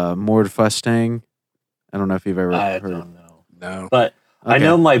Mord Fustang. I don't know if you've ever heard. I don't know. No. But okay. I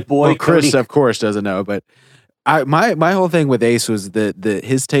know my boy Chris, Cody, of course, doesn't know. But my whole thing with Ace was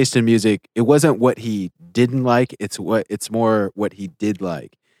his taste in music. It wasn't what he didn't like. It's more what he did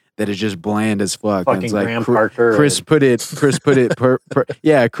like. That is just bland as fuck. Fucking it's like Graham Parker. Chris put it. Chris puts it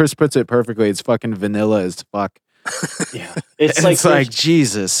perfectly. It's fucking vanilla as fuck. Yeah, it's like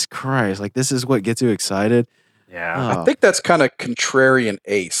Jesus Christ. Like this is what gets you excited. Yeah, I think that's kind of contrarian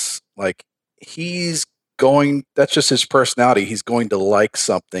Ace. Like that's just his personality. He's going to like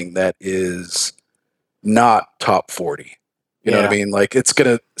something that is not top 40. You know what I mean? Like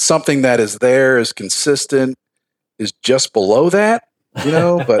something that is there, is consistent, is just below that, you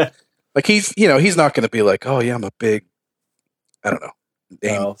know, but like he's not going to be like, oh yeah, I'm a big, I don't know,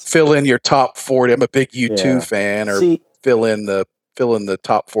 fill in your top 40. I'm a big U2 fan, or fill in the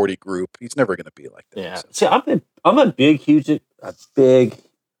top 40 group. He's never going to be like that. Yeah. So. See, I'm a big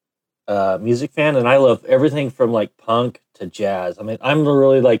music fan, and I love everything from like punk to jazz. I mean, I'm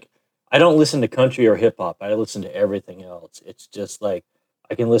really like, I don't listen to country or hip hop. I listen to everything else. It's just like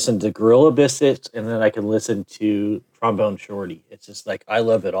I can listen to Gorilla Biscuits, and then I can listen to Trombone Shorty. It's just like I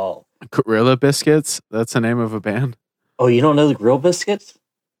love it all. Gorilla Biscuits? That's the name of a band? Oh, you don't know the Gorilla Biscuits?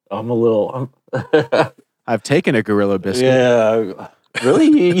 I've taken a Gorilla Biscuit. Yeah.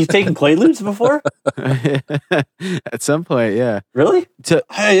 Really? You've taken Quaaludes before? At some point, yeah. Really?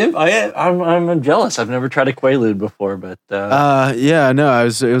 I'm jealous. I've never tried a Quaalude before, but yeah, no,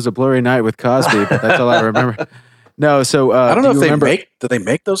 it was a blurry night with Cosby, but that's all I remember. No, so I don't know if do they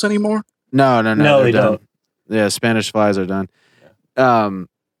make those anymore? No, they don't. Yeah, Spanish Flies are done.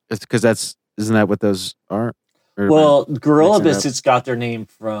 It's because isn't that what those are? Well, Gorilla Biscuits got their name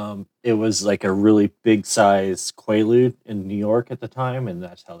from, it was like a really big size Quaalude in New York at the time, and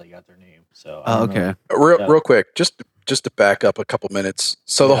that's how they got their name. So, okay. Real quick, just to back up a couple minutes.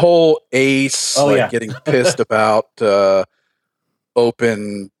 So the whole Ace getting pissed about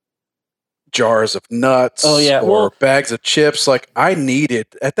open jars of nuts or bags of chips. Like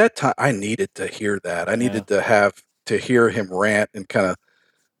at that time, I needed to hear that. I needed to hear him rant and kind of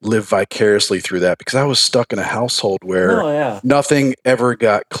live vicariously through that, because I was stuck in a household where nothing ever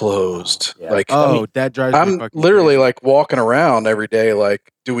got closed. Yeah. Like, that drives me I'm literally crazy. like walking around every day.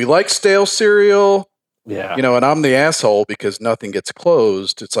 Like, do we like stale cereal? Yeah. You know, and I'm the asshole because nothing gets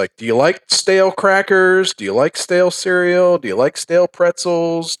closed. It's like, do you like stale crackers? Do you like stale cereal? Do you like stale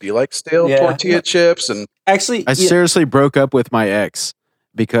pretzels? Do you like stale tortilla chips? And actually, I seriously broke up with my ex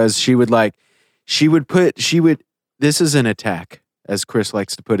because this is an attack, as Chris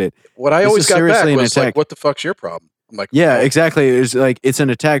likes to put it. What I always got back was like, what the fuck's your problem? I'm like, yeah, exactly. It's like, it's an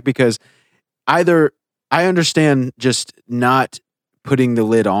attack because either I understand just not putting the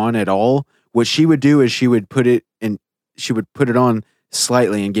lid on at all. What she would do is she would put it on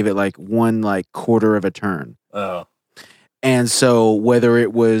slightly and give it like one like quarter of a turn. Oh. And so whether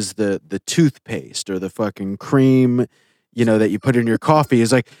it was the toothpaste or the fucking cream, you know, that you put in your coffee,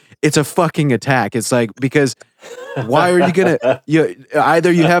 is like, it's a fucking attack. It's like, because why are you gonna?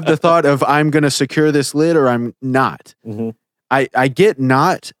 Either you have the thought of, I'm gonna secure this lid or I'm not. Mm-hmm. I get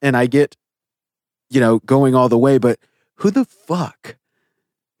not, and I get, going all the way, but who the fuck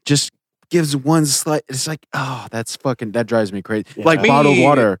just gives one slight? It's like, that drives me crazy. Yeah. Like bottled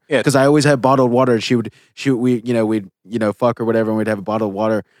water, because I always have bottled water. We'd fuck or whatever, and we'd have bottled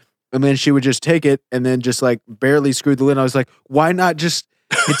water, and then she would just take it and then just like barely screw the lid. I was like, why not just?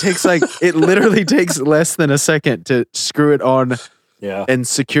 It literally takes less than a second to screw it on, and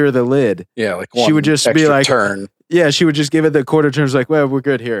secure the lid. Yeah, like she would just be like, turn. Yeah, she would just give it the quarter turns, like, well, we're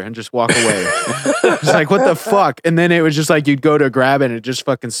good here, and just walk away. It's like, what the fuck? And then it was just like, you'd go to grab it and it just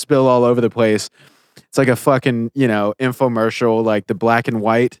fucking spill all over the place. It's like a fucking, infomercial, like the black and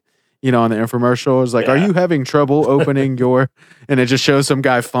white, on the infomercial. It's like, are you having trouble opening your, and it just shows some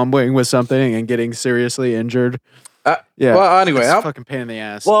guy fumbling with something and getting seriously injured. Well, anyway, it's a fucking pain in the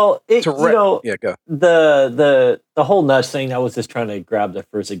ass. Well, go. The whole nuts thing, I was just trying to grab the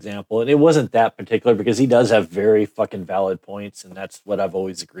first example, and it wasn't that particular because he does have very fucking valid points, and that's what I've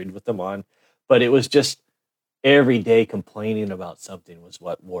always agreed with him on. But it was just every day complaining about something was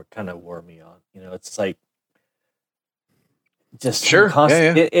what kind of wore me on. It's like just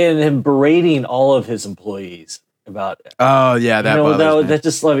constant, and him berating all of his employees about. Oh yeah, that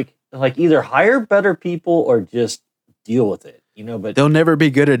just like either hire better people or just deal with it, but they'll never be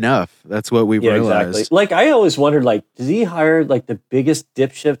good enough. That's what we've realized. Exactly. Like I always wondered, like, does he hire like the biggest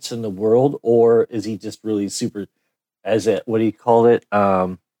dipshits in the world, or is he just really super, what do you call it?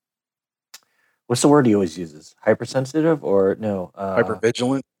 What's the word he always uses? Hypersensitive or no?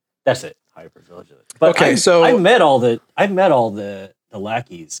 Hypervigilant. That's it. Hypervigilant. But okay, I met all the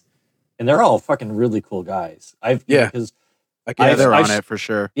lackeys, and they're all fucking really cool guys. Because they're on it for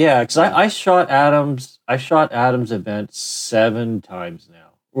sure. Yeah, because I shot Adam's event 7 times now.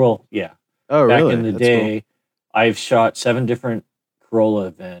 Well, yeah. Oh, Back really? in the That's day, I've shot 7 different Corolla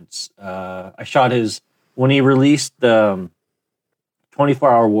events. I shot when he released the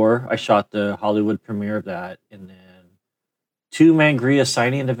 24-Hour War. I shot the Hollywood premiere of that, and then 2 Mangria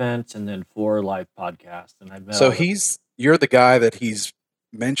signing events, and then 4 live podcasts. And I met. So you're the guy that he's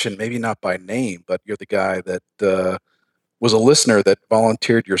mentioned, maybe not by name, but you're the guy that was a listener that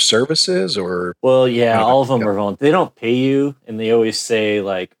volunteered your services, or? Well, yeah, all of them are volunteer. They don't pay you, and they always say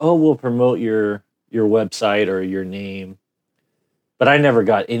like, "Oh, we'll promote your website or your name." But I never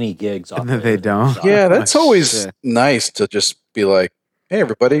got any gigs off. They don't. Yeah, that's always nice to just be like, "Hey,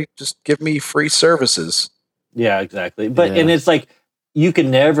 everybody, just give me free services." Yeah, exactly. But and it's like you can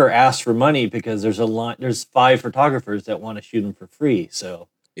never ask for money because there's 5 photographers that want to shoot them for free. So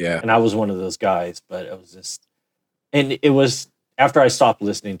yeah, and I was one of those guys, but it was just, and it was after I stopped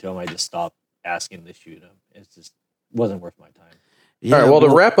listening to him, I just stopped asking to shoot him. It just wasn't worth my time. Yeah, all right. Well, to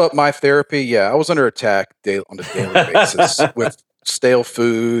wrap up my therapy, I was under attack on a daily basis with stale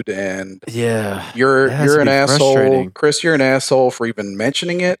food, and you're an asshole, Chris. You're an asshole for even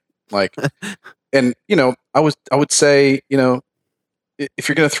mentioning it. Like, and I would say, if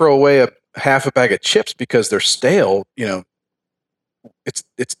you're going to throw away a half a bag of chips because they're stale,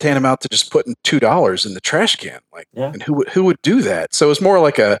 it's tantamount to just putting $2 in the trash can. Like, and who would do that? So it's more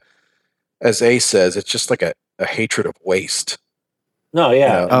like as Ace says, it's just like a hatred of waste. No,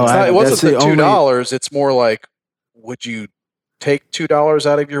 yeah. It wasn't the $2. It's more like, would you take $2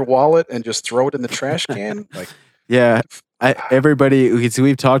 out of your wallet and just throw it in the trash can? Like, yeah.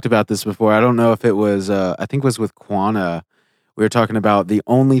 We've talked about this before. I don't know if it was, I think it was with Quana. We were talking about the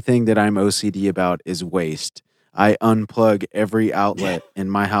only thing that I'm OCD about is waste. I unplug every outlet in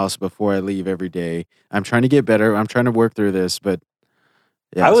my house before I leave every day. I'm trying to get better. I'm trying to work through this, but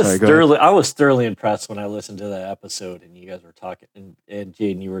yeah, I was thoroughly impressed when I listened to that episode and you guys were talking, and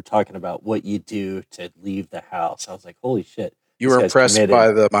Jaden, you were talking about what you do to leave the house. I was like, holy shit. You were impressed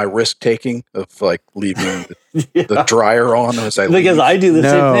by my risk taking of like leaving the dryer on as I leave. Because I do the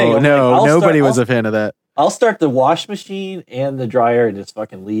same thing. Nobody was a fan of that. I'll start the wash machine and the dryer and just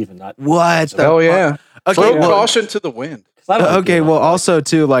fucking leave and not. What? Hell yeah. Okay, throw caution to the wind. Okay, well, also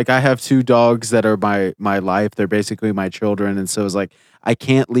too, like I have 2 dogs that are my life. They're basically my children, and so it's like I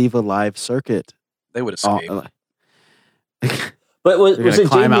can't leave a live circuit. They would escape. But was it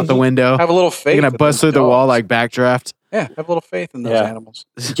climb out the window? Have a little faith. You're gonna bust through the wall like Backdraft. Yeah, have a little faith in those animals.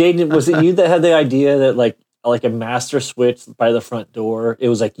 Jaden, was it you that had the idea that like a master switch by the front door? It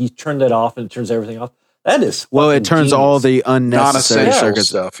was like you turned it off and it turns everything off. That is it turns genius. all the unnecessary circuits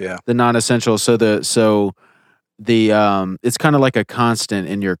stuff. The non-essential. So it's kind of like a constant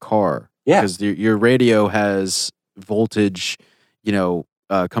in your car. Yeah, because your radio has voltage,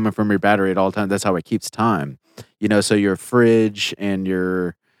 coming from your battery at all times. That's how it keeps time. So your fridge and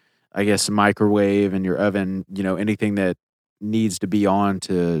your, I guess, microwave and your oven, anything that needs to be on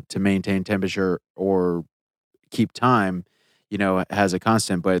to maintain temperature or keep time, has a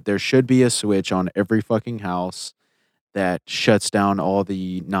constant. But there should be a switch on every fucking house that shuts down all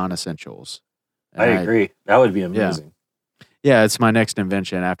the non-essentials. I agree. That would be amazing. Yeah, it's my next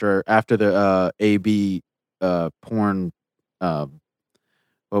invention after the AB porn. What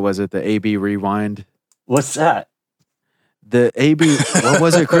was it? The AB rewind. What's that? The AB. What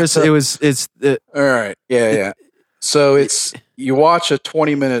was it, Chris? It's all right. Yeah. So it's you watch a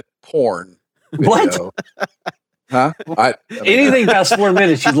 20-minute porn video. What? Huh? Anything past 4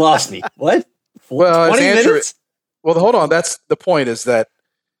 minutes, you lost me. What? 20 minutes? Well, hold on. That's the point. Is that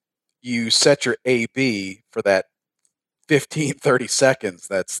you set your AB for that 15, 30 seconds.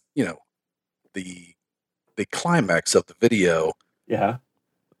 That's the climax of the video. Yeah.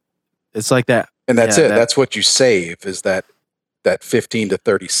 It's like that. And that's it. That's what you save is that 15 to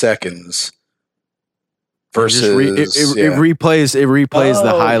 30 seconds versus it replays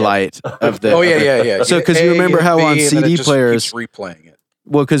the highlight of the. Oh yeah. So because you remember how on CD players replaying it.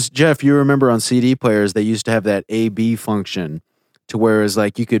 Well, because Jeff, you remember on CD players they used to have that AB function, to where it's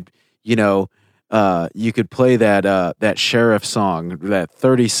like you could play that sheriff song, that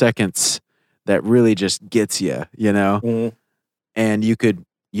 30 seconds that really just gets you, Mm-hmm. and you could.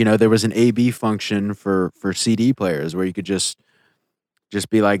 There was an AB function for CD players where you could just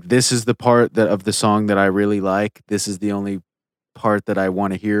be like, this is the part of the song that I really like. This is the only part that I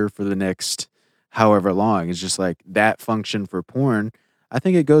want to hear for the next however long. It's just like that function for porn. I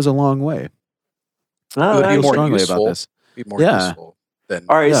think it goes a long way. Oh, it would be more strongly useful. about this. Be more useful than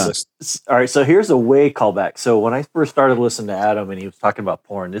all right. So here's a way callback. So when I first started listening to Adam and he was talking about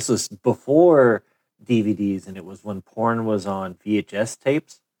porn, this was before DVDs, and it was when porn was on VHS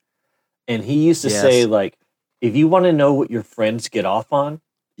tapes. And he used to say, like, if you want to know what your friends get off on,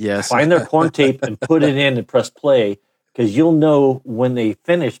 find their porn tape and put it in and press play, because you'll know when they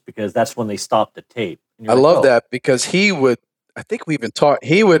finish, because that's when they stop the tape. I love that, because he would, I think we even talked,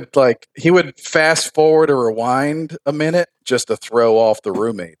 he would fast forward or rewind a minute just to throw off the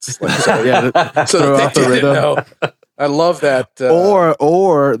roommates. Like, so throw off the rhythm. Know. I love that.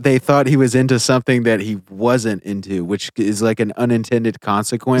 Or they thought he was into something that he wasn't into, which is like an unintended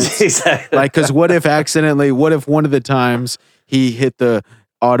consequence. Exactly. Like, because what if one of the times he hit the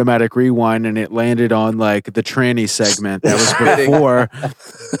automatic rewind and it landed on like the tranny segment that was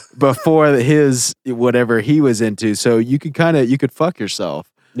before his whatever he was into. So you could fuck yourself.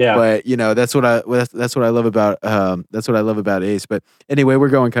 Yeah. But that's what I love about Ace. But anyway, we're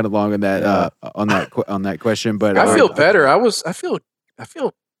going kind of long on that on that question. But I feel better. I feel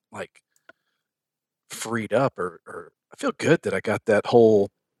like freed up, or I feel good that I got that whole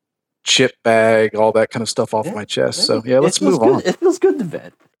chip bag, all that kind of stuff off my chest. So let's move on. It feels good to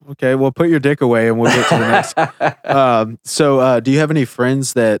bed. Okay, well, put your dick away and we'll get to the next. So do you have any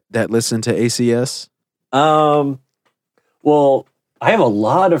friends that listen to ACS? Well, I have a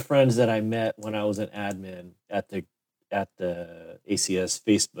lot of friends that I met when I was an admin at the ACS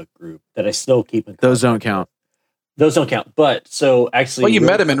Facebook group that I still keep in contact. Those don't count. Those don't count. But so actually, well, you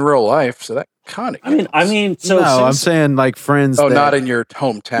met him in real life, so that kind of. I mean, so no, I'm saying like friends. Oh, not in your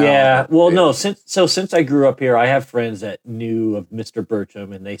hometown. Yeah. Well, no. Since I grew up here, I have friends that knew of Mr.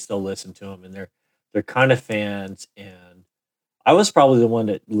 Burcham, and they still listen to him, and they're kind of fans. And I was probably the one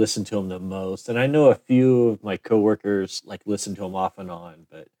that listened to him the most. And I know a few of my coworkers like listened to him off and on,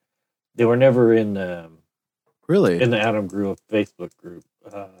 but they were never in the Adam Grove Facebook group.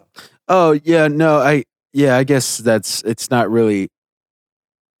 Oh yeah, no, I guess it's not really.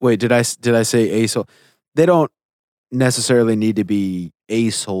 Wait, did I say asshole? They don't necessarily need to be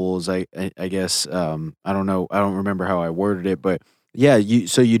assholes. I guess I don't know. I don't remember how I worded it, but yeah,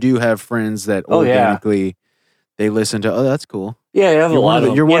 you do have friends that organically they listen to. Oh, that's cool. Yeah, you have a lot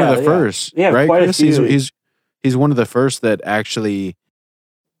of. You're one of the first, right? Quite Chris? a few. He's one of the first that actually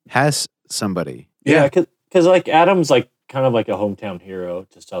has somebody. Yeah, because like Adam's like kind of like a hometown hero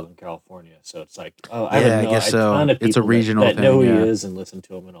to Southern California, so it's like I guess so. Ton of people it's a regional that thing, know who he is and listen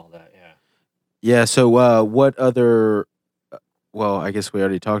to him and all that. Yeah. So what other? Well, I guess we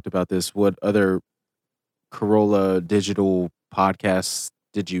already talked about this. What other Corolla digital podcasts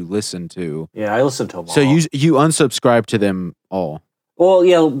did you listen to? Yeah, I listened to them all. So you unsubscribed to them all? Well,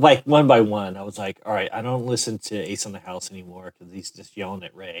 yeah, like one by one. I was like, all right, I don't listen to Ace on the House anymore because he's just yelling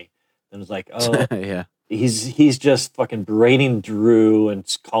at Ray. And it was like, oh, yeah, he's just fucking berating Drew and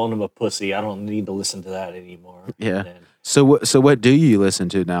calling him a pussy. I don't need to listen to that anymore. Yeah. So what do you listen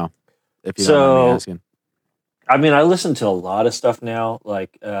to now? If you don't mind me asking. I mean, I listen to a lot of stuff now.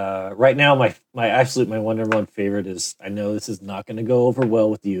 Like right now, my number one favorite is, I know this is not going to go over well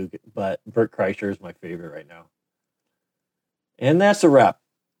with you, but Bert Kreischer is my favorite right now. And that's a wrap.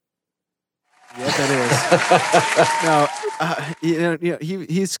 Yes, it is. No,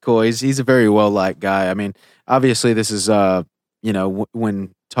 he's cool. He's a very well liked guy. I mean, obviously, this is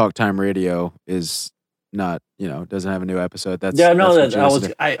when Talk Time Radio is not doesn't have a new episode.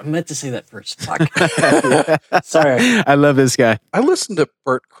 I meant to say that first. Fuck. Sorry. I love this guy. I listened to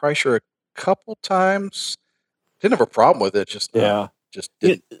Bert Kreischer a couple times. Didn't have a problem with it. Just didn't.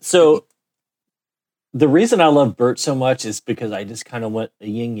 So. The reason I love Bert so much is because I just kind of went a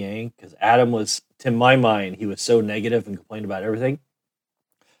yin yang, because Adam was, to my mind, he was so negative and complained about everything.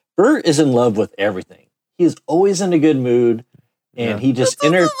 Bert is in love with everything. He is always in a good mood, and he just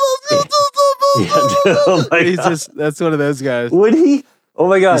that's one of those guys. When he, oh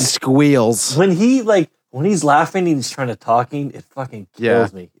my God, he squeals when he's laughing and he's trying to talking, it fucking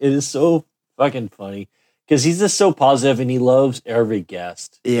kills me. It is so fucking funny. Because he's just so positive and he loves every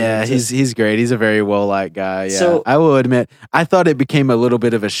guest. Yeah, he's great. He's a very well-liked guy. Yeah, so, I will admit, I thought it became a little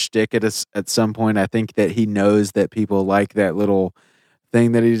bit of a shtick at some point. I think that he knows that people like that little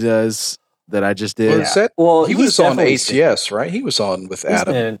thing that he does that I just did. He was on ACS, right? He was on with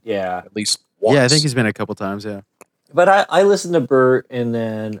Adam. At least once. Yeah, I think he's been a couple times, yeah. But I listened to Bert, and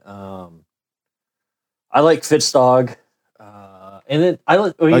then I like Fitzdog. And then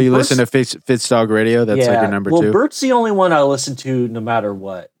you listen to Fitzdog Radio? That's like your number two? Well, Bert's the only one I listen to no matter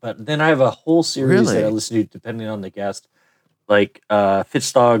what. But then I have a whole series that I listen to depending on the guest. Like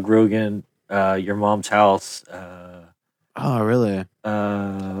Fitzdog, Rogan, Your Mom's House. Oh, really?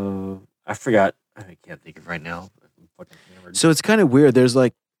 I forgot. I can't think of it right now. I'm fucking hammered. So it's kind of weird. There's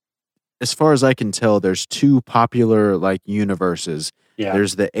like, as far as I can tell, there's two popular like universes. Yeah.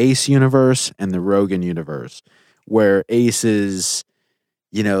 There's the Ace universe and the Rogan universe, where Ace is,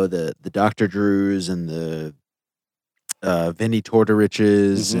 the Dr. Drews and the Vinny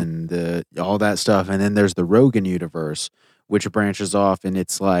Tortoriches and all that stuff, and then there's the Rogan universe, which branches off, and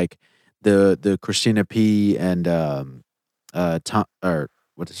it's like the Christina P. and Tom, or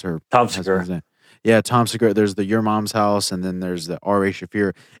what is her? Tom Segura. Yeah, Tom Segura. There's the Your Mom's House, and then there's the R.A.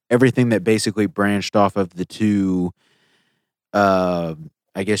 Shafir. Everything that basically branched off of the two. I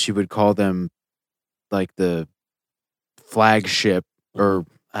guess you would call them like the flagship, or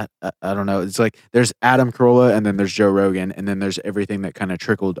I don't know. It's like there's Adam Carolla, and then there's Joe Rogan, and then there's everything that kind of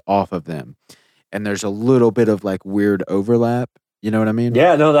trickled off of them. And there's a little bit of like weird overlap. You know what I mean?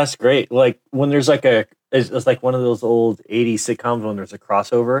 Yeah, no, that's great. Like when there's like it's like one of those old 80s sitcoms when there's a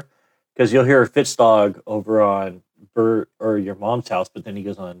crossover, because you'll hear Fitzdog over on Bert or Your Mom's House, but then he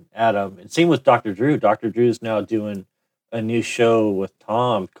goes on Adam. And same with Dr. Drew. Dr. Drew is now doing a new show with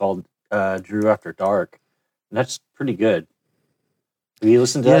Tom called Drew After Dark. And that's pretty good. Have you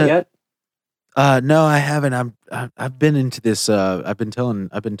listened to that yet? No, I haven't. I've been into this. I've been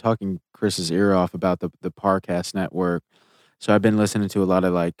talking Chris's ear off about the Parcast Network. So I've been listening to a lot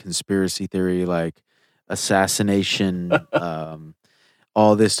of like conspiracy theory, like assassination,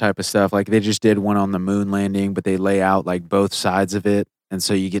 all this type of stuff. Like they just did one on the moon landing, but they lay out like both sides of it, and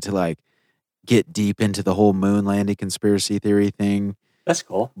so you get to like get deep into the whole moon landing conspiracy theory thing. That's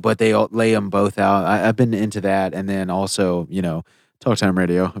cool. But they all lay them both out. I've been into that, and then also Talk Time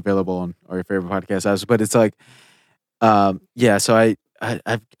Radio, available on all your favorite podcast apps. But it's like, yeah. So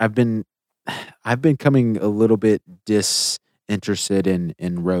I've been coming a little bit disinterested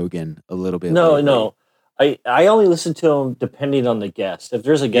in Rogan a little bit. No. I only listen to him depending on the guest. If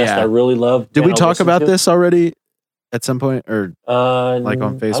there's a guest I really love, did we talk about this already at some point, or like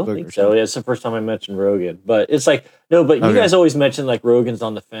on Facebook? I don't think so. Yeah, it's the first time I mentioned Rogan, but it's like no. But you guys always mention like Rogan's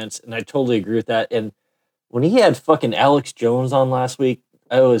on the fence, and I totally agree with that. And when he had fucking Alex Jones on last week,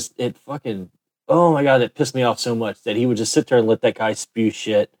 oh my God, it pissed me off so much that he would just sit there and let that guy spew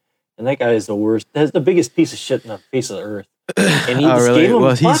shit. And that guy is the worst. That's the biggest piece of shit in the face of the earth. And he just gave him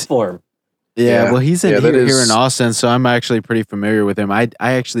a platform. Yeah, well, he's here in Austin, so I'm actually pretty familiar with him. I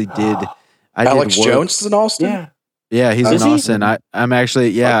actually did. Alex Jones is in Austin? Yeah, he's in Austin. I'm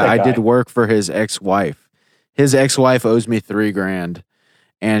actually, I did work for his ex-wife. His ex-wife owes me $3,000.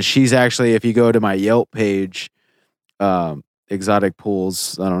 And she's actually, if you go to my Yelp page, Exotic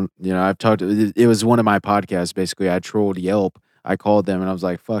Pools, I've talked, it was one of my podcasts, basically. I trolled Yelp. I called them and I was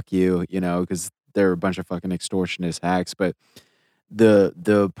like, fuck you, because they're a bunch of fucking extortionist hacks. But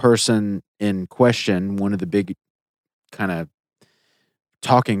the person in question, one of the big kind of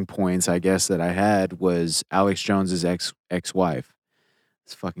talking points, I guess, that I had was Alex Jones's ex-wife.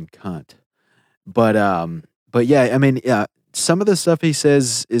 This fucking cunt. But yeah, I mean, yeah. Some of the stuff he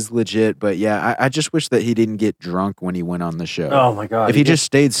says is legit, but yeah, I just wish that he didn't get drunk when he went on the show. Oh my God. If he just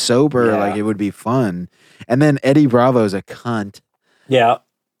stayed sober, like it would be fun. And then Eddie Bravo's a cunt. Yeah.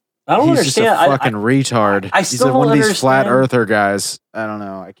 I don't understand. He's just a fucking retard. He's like one of these flat earther guys. I don't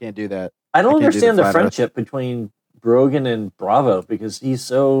know. I can't do that. I don't understand the friendship between Rogan and Bravo, because he's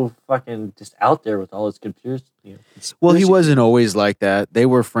so fucking just out there with all his conspiracy. Well, he wasn't always like that. They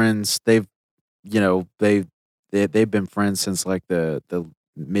were friends. They've been friends since like the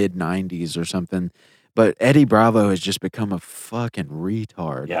mid 90s or something. But Eddie Bravo has just become a fucking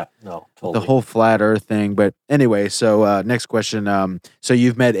retard. Yeah, no, totally. The whole flat earth thing. But anyway, so next question. So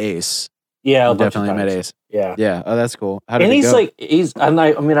you've met Ace. Yeah, you definitely met Ace. Yeah. Yeah. Oh, that's cool. How did and it he's go?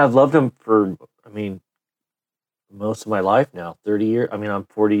 I've loved him for, most of my life now, 30 years. I mean, I'm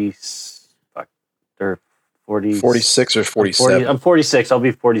 40, they're 40. 46 or 47. I'm 46. I'll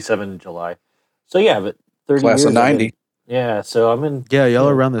be 47 in July. So yeah, but 30 Class years. of 90. So I'm in. Yeah, y'all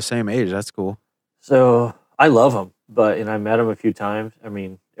are around the same age. That's cool. So I love him, and I met him a few times. I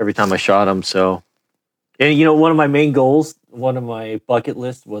mean, every time I shot him. So, and one of my main goals, one of my bucket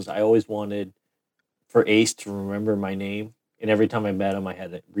lists was I always wanted for Ace to remember my name. And every time I met him, I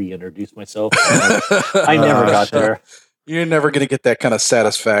had to reintroduce myself. I never got there. You're never going to get that kind of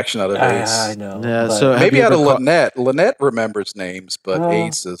satisfaction out of Ace. I know. Yeah, so maybe out of Lynette. Lynette remembers names, but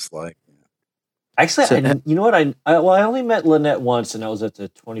Ace is like. Actually, you know what? I only met Lynette once, and I was at the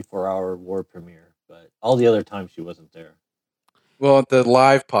 24-hour war premiere. But all the other times she wasn't there. Well, at the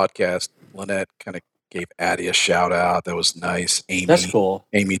live podcast, Lynette kind of gave Addie a shout out. That was nice. Amy, that's cool.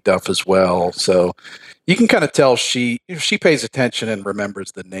 Amy Duff as well. So you can kind of tell she pays attention and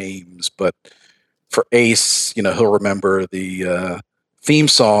remembers the names. But for Ace, he'll remember the theme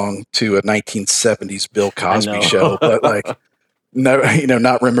song to a 1970s Bill Cosby show. But like. No,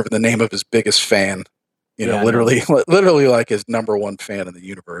 not remember the name of his biggest fan, literally like his number one fan in the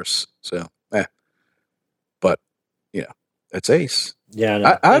universe. So, but it's Ace. Yeah,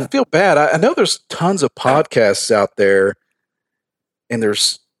 no. I feel bad. I know there's tons of podcasts out there, and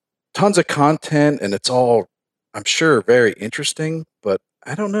there's tons of content, and it's all, I'm sure, very interesting. But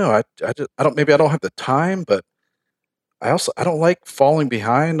I don't know. I don't. Maybe I don't have the time, but I don't like falling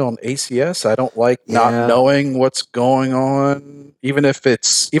behind on ACS. I don't like not knowing what's going on, even if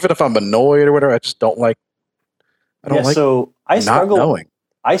I'm annoyed or whatever. I just don't like. So I struggle knowing.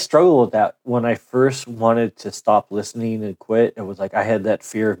 I struggled with that when I first wanted to stop listening and quit. It was like I had that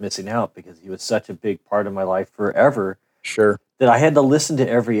fear of missing out because he was such a big part of my life forever. Sure. That I had to listen to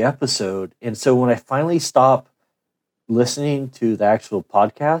every episode. And so when I finally stopped listening to the actual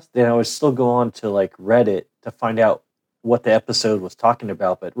podcast, then I would still go on to like Reddit to find out what the episode was talking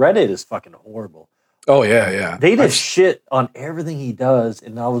about. But Reddit is fucking horrible. Oh, yeah. They just shit on everything he does.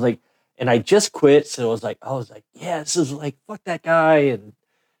 And I was like, and I just quit. So I was like, yeah, this is like, fuck that guy. And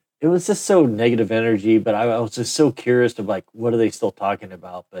it was just so negative energy, but I was just so curious of like, what are they still talking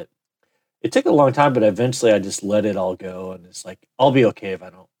about? But it took a long time, but eventually I just let it all go. And it's like, I'll be okay if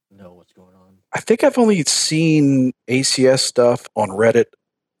I don't know what's going on. I think I've only seen ACS stuff on Reddit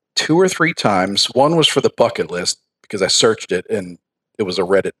 2 or 3 times. One was for the bucket list because I searched it and it was a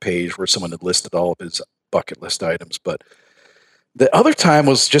Reddit page where someone had listed all of his bucket list items. But the other time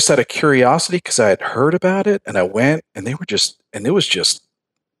was just out of curiosity because I had heard about it and I went and it was just,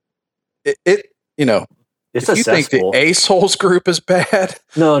 it's if you think the Ace Holes group is bad.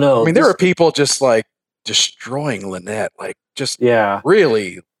 No. I mean, there are people just like destroying Lynette, like just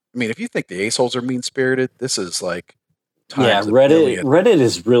really. I mean, if you think the Ace Holes are mean spirited, this is like Reddit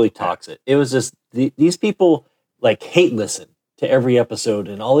is really toxic. It was just these people like hate listen to every episode,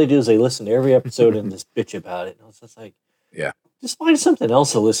 and all they do is they listen to every episode and just bitch about it. And I was just like, just find something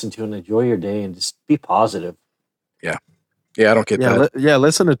else to listen to and enjoy your day and just be positive. Yeah, I don't get that.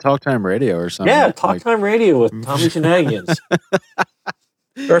 Listen to Talk Time Radio or something. Yeah, Talk Time Radio with Tommy Shenanigans.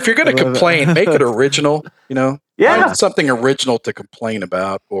 Or if you're going to complain, make it original, Yeah. Find something original to complain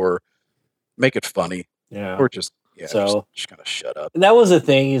about or make it funny. Yeah. Or just, so just kind of shut up. And that was the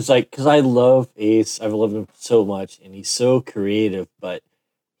thing. He's like, because I love Ace. I've loved him so much, and he's so creative, but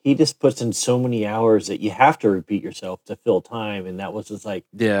he just puts in so many hours that you have to repeat yourself to fill time. And that was just like,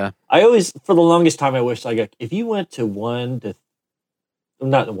 I always, for the longest time, I wished like if you went to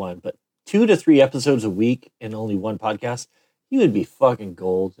 2 to 3 episodes a week and only one podcast, you would be fucking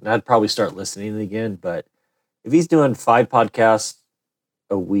gold. And I'd probably start listening again. But if he's doing 5 podcasts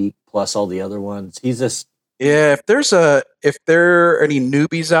a week plus all the other ones, he's just. Yeah. If there are any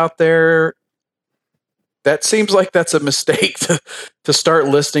newbies out there, that seems like that's a mistake to start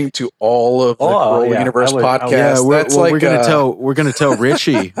listening to all of the Roll Universe podcasts. We're gonna tell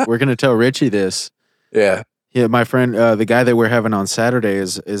Richie. We're gonna tell Richie this. Yeah. Yeah, my friend, the guy that we're having on Saturday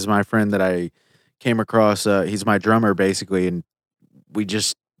is my friend that I came across. He's my drummer basically, and we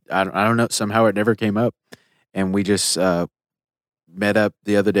just I don't know, somehow it never came up, and we just met up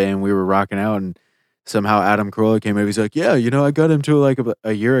the other day and we were rocking out, and somehow Adam Carolla came in. He's like, "Yeah, I got him to like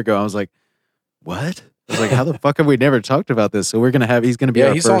a year ago." I was like, "What?" I was like, "How the fuck have we never talked about this?" So he's gonna be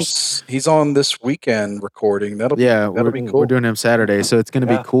our first. He's on this weekend recording. That'll be cool. We're doing him Saturday, so it's gonna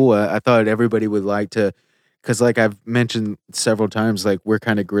be cool. I thought everybody would like to, because like I've mentioned several times, like we're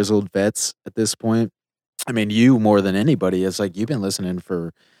kind of grizzled vets at this point. I mean, you more than anybody. It's like you've been listening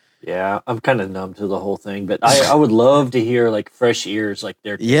for. Yeah, I'm kind of numb to the whole thing, but I would love to hear like fresh ears, like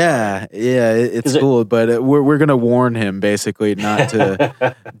they're. It's cool, but we're gonna warn him basically not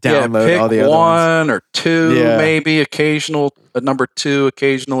to download all the other one ones. Or 2, maybe occasional, number 2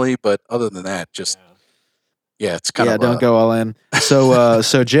 occasionally, but other than that, just it's kind of don't go all in.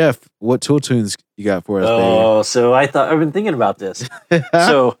 So Jeff, what Tool tunes you got for us? Oh, so I've been thinking about this.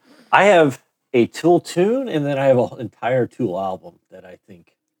 So I have a Tool tune, and then I have an entire Tool album that I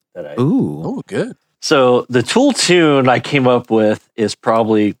think. Ooh, good. So the Tool tune I came up with is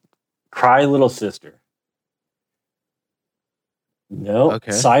probably "Cry Little Sister." No,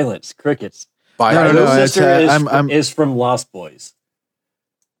 silence, crickets. Little Sister is from Lost Boys.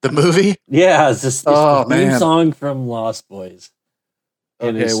 The movie? Yeah, it's the theme song from Lost Boys.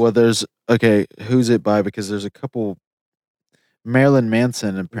 Who's it by? Because there's a couple. Marilyn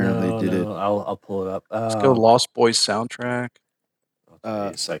Manson apparently did it. I'll pull it up. Let's go Lost Boys soundtrack.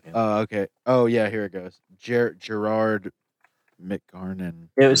 A second. Okay. Oh yeah, here it goes. Gerard McGarnon.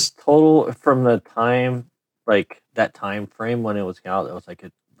 It was total from the time, like that time frame when it was out. It was like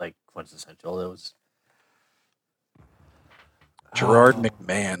quintessential. It was Gerard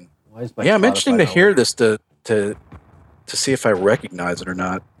McMahon. I'm interesting to hear this to see if I recognize it or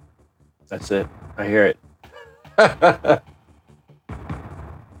not. That's it. I hear it.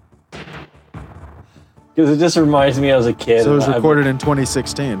 Because it just reminds me as a kid. So it was recorded in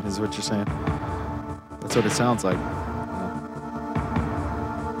 2016, is what you're saying. That's what it sounds like.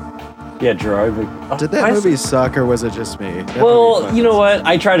 Yeah, Gerard. Did that movie suck, or was it just me? Well, you know what?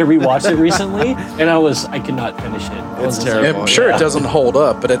 I tried to rewatch it recently, and I could not finish it. It's terrible. I'm sure it doesn't hold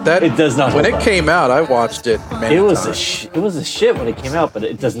up, but at that it does not. When hold it up. came out, I watched it many It was times. it was a shit when it came out, but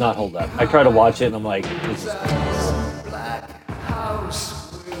it does not hold up. I tried to watch it, and I'm like,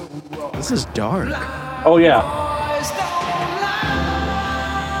 this is dark. oh yeah.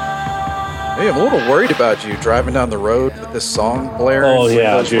 Hey, I'm a little worried about you driving down the road with this song blaring. Oh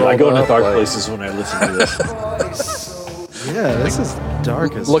yeah, windows dude. I rolled go into up, dark like, places when I listen to this. Yeah, this is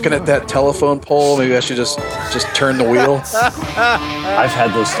dark as Looking at that telephone pole, maybe I should just turn the wheel. I've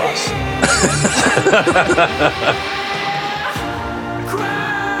had those thoughts.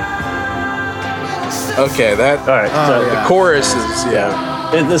 Okay, that All right. So the chorus is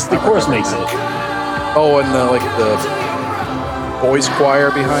the chorus makes it. Oh, and the boys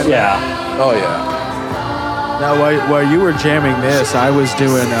choir behind it. Yeah. Oh yeah. Now, while you were jamming this, I was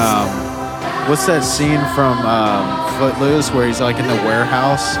doing what's that scene from Footloose where he's like in the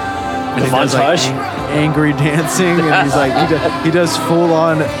warehouse and The he does, like, montage? angry dancing, and he's like he does full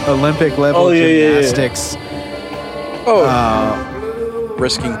on Olympic level gymnastics. Oh,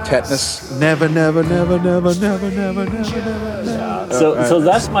 risking tetanus. Never. Yeah. So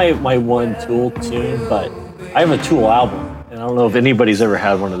that's my one Tool tune, but I have a Tool album, and I don't know if anybody's ever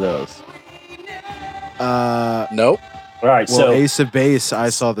had one of those. Nope. All right. Well, So Ace of Base, I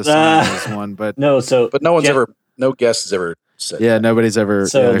saw the song as one, but no. So But no guest has ever said. yeah, nobody's ever.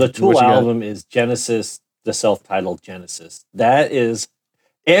 So yeah, the what Tool you got? album is Genesis, the self-titled Genesis. That is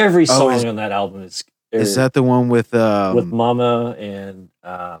every song on that album is that the one with Mama and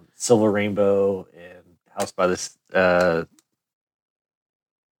Silver Rainbow and House by the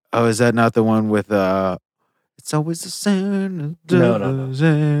Oh, is that not the one with It's always the same.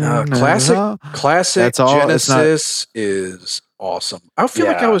 No. Classic That's all- it's not- Genesis is awesome. I feel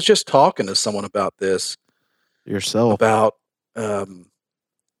like I was just talking to someone about this. yourself. About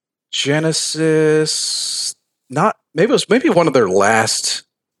Genesis. Not maybe it was one of their last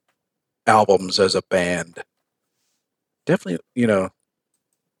albums as a band. Definitely, it's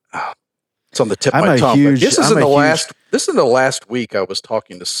on the tip of my tongue. But this is in the last week. I was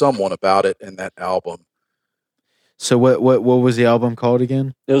talking to someone about it and that album. So what was the album called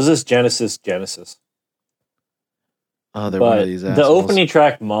again? It was this Genesis. Oh, they're one of But these the assholes. opening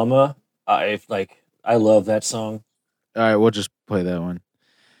track, Mama, I love that song. All right, we'll just play that one.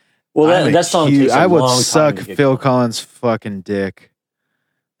 Well, I'm that a song huge- takes a I would long time suck to get Phil going. Collins' fucking dick.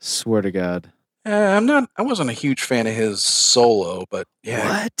 Swear to God. I wasn't a huge fan of his solo, but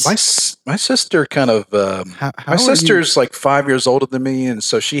yeah, What? my sister kind of How my are sister's like 5 years older than me, and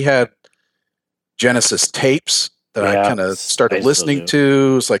so she had Genesis tapes that I Yeah, kind of started I still listening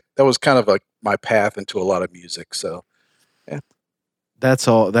do. to. It's like that was kind of like my path into a lot of music. So That's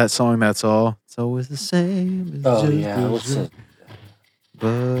all. That song. That's all. It's always the same. It's Oh just yeah, the what's same. it?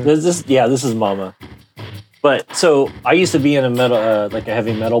 But This is Mama. But so I used to be in a metal, like a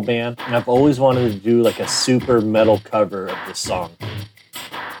heavy metal band, and I've always wanted to do like a super metal cover of this song.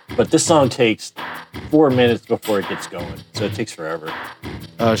 But this song takes 4 minutes before it gets going, so it takes forever.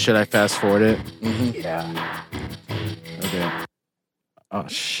 oh, should I fast forward it? Yeah, Okay. Oh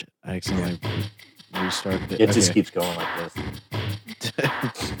shit! I accidentally restarted it. it just Okay. keeps going like this.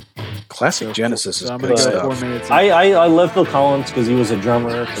 classic So- Genesis so is I'm good gonna go stuff. 4 minutes. I love Phil Collins because he was a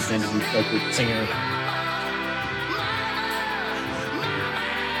drummer, but then he's like a singer.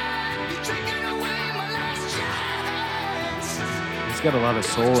 He's got a lot of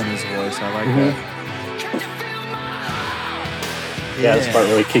soul in his voice. I like Mhm. that. Yeah, this part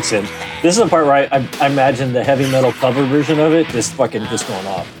really kicks in. This is the part where I imagine the heavy metal cover version of it just going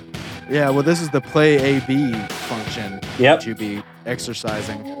off. Yeah, well, this is the play AB function Yep. that you be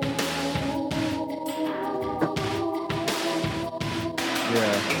exercising.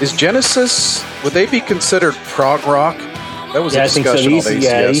 Yeah. Is Genesis, would they be considered prog rock? That was Yeah, a I think so. discussion on ACS.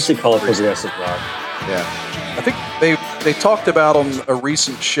 They used to call it progressive rock. Yeah. I think they talked about on a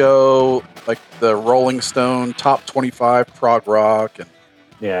recent show, like the Rolling Stone top 25 prog rock, and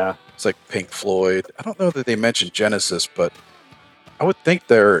Yeah. it's like Pink Floyd. I don't know that they mentioned Genesis, but I would think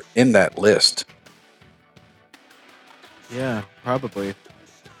they're in that list. Yeah, probably.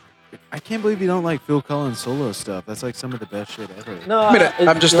 I can't believe you don't like Phil Collins solo stuff. That's like some of the best shit ever. No, I mean,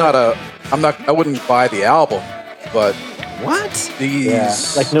 I wouldn't buy the album, but What? these, Yeah,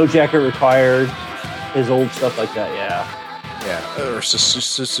 like No Jacket Required, his old stuff like that. Yeah. Yeah, or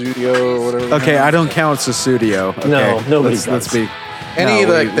Susudio or whatever. Okay, I don't count Susudio. Okay. No, nobody Let's be. Any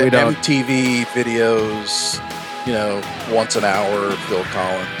no, of the don't. MTV videos, once an hour, Phil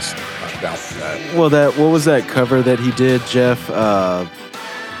Collins, I'm down with that. Well, what was that cover that he did, Jeff? The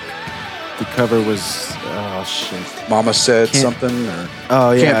cover was shit. Mama said something, or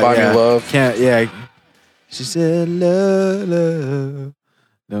Can't Buy Me Love. She said, love,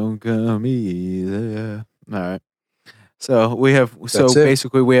 don't come either. All right. So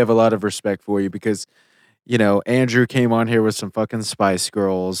basically we have a lot of respect for you because, Andrew came on here with some fucking Spice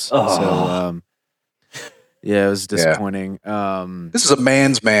Girls. Oh. So, it was disappointing. This is a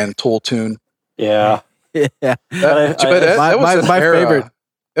man's man Tool tune. Yeah. Yeah. That was my favorite.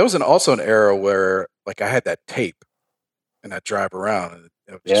 It was also an era where, like, I had that tape, and I'd drive around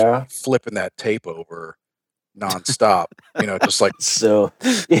and just flipping that tape over nonstop. Just like so.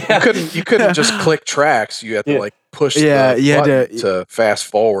 Yeah. You couldn't just click tracks. You had to like push the button to fast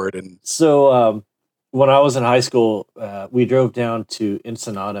forward. And so when I was in high school, we drove down to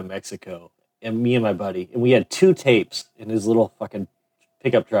Ensenada, Mexico, and me and my buddy, and we had 2 tapes in his little fucking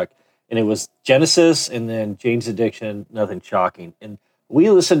pickup truck, and it was Genesis and then Jane's Addiction, Nothing Shocking, and we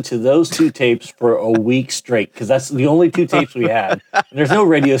listened to those 2 tapes for a week straight because that's the only 2 tapes we had. And there's no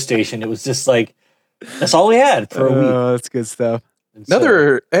radio station. It was just like that's all we had for a week. Oh, that's good stuff.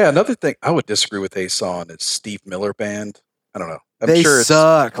 another thing I would disagree with Ace on is Steve Miller Band. I don't know. They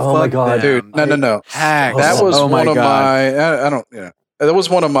suck. Oh my god, dude! No. Hacks. That was one of my. I don't. That was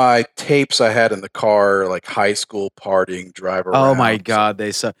one of my tapes I had in the car, like high school partying, drive around. Oh my god,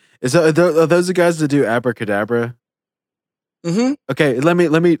 they suck. Are those the guys that do Abracadabra? Mm-hmm. Okay, let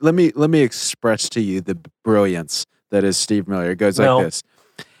me express to you the brilliance that is Steve Miller. It goes like this: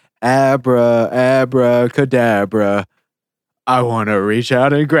 Abracadabra, I want to reach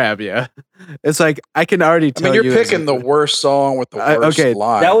out and grab you. It's like I can already tell. You're picking the worst song with the worst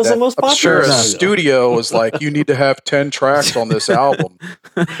line. That was the most popular. I'm sure the studio was like, "You need to have 10 tracks on this album."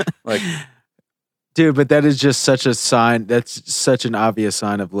 Like, dude, but that is just such a sign. That's such an obvious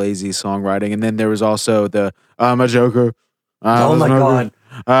sign of lazy songwriting. And then there was also the "I'm a Joker." Oh my god!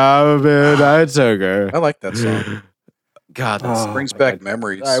 I'm a midnight toker. I like that song. God, that brings back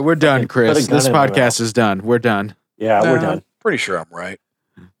memories. All right, we're done, Chris. This podcast is done. We're done. Yeah, we're done. Pretty sure I'm right.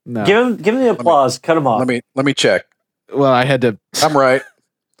 No. Give him the applause. Cut him off. Let me check. Well, I had to. I'm right.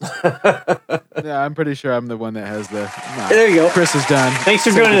 Yeah, I'm pretty sure I'm the one that has the. No. There you go. Chris is done. Thanks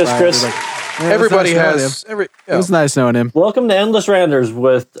for joining us, Chris. Everybody has. It was nice knowing him. Welcome to Endless Randers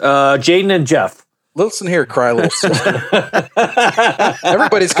with Jaden and Jeff. Listen here, Cry Little Sister.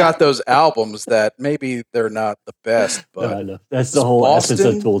 Everybody's got those albums that maybe they're not the best, but no. That's the whole essence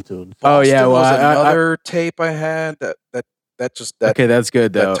of Tool Tune. Oh yeah, well, was another tape I had that okay, that's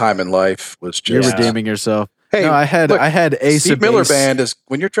good though. That time in life was just you're redeeming yourself. Hey, no, I had Ace Steve of Miller Base. Band is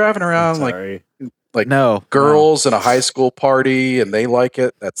when you're driving around like no girls in a high school party and they like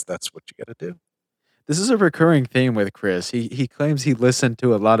it. That's what you got to do. This is a recurring theme with Chris. He claims he listened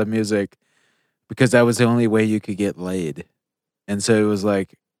to a lot of music because that was the only way you could get laid, and so it was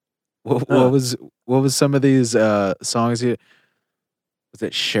like, what was some of these songs? Was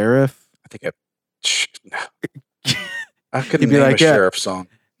it Sheriff? I think I couldn't name a Sheriff song.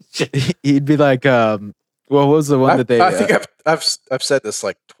 He'd be like, what was the one that they? I think I've said this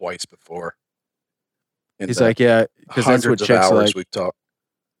like twice before. He's like, yeah, because that's what chicks like. We've talked.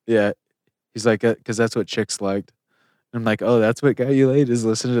 Yeah, he's like, because that's what chicks liked. And I'm like, oh, that's what got you laid is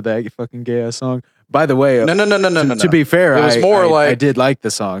listening to that fucking gay ass song. By the way, no. To be fair, it was more like I did like the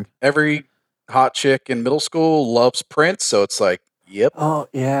song. Every hot chick in middle school loves Prince, so it's like, yep. Oh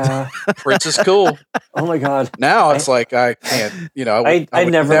yeah, Prince is cool. Oh my god. Now it's like I can't. I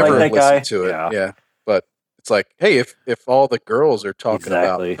would never liked that guy. To it. Yeah. But it's like, hey, if all the girls are talking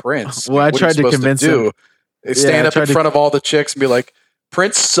about Prince, well, I tried to convince him. Stand up in front of all the chicks and be like,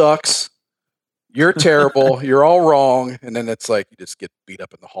 Prince sucks. You're terrible. You're all wrong. And then it's like you just get beat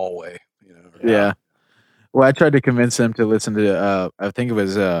up in the hallway. Yeah. Well, I tried to convince them to listen to. I think it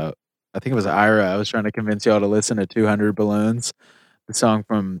was Ira. I was trying to convince y'all to listen to 200 Balloons, the song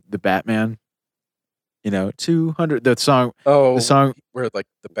from the Batman. 200. The song where like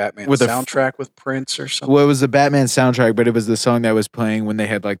the Batman soundtrack with Prince or something. Well, it was the Batman soundtrack, but it was the song that was playing when they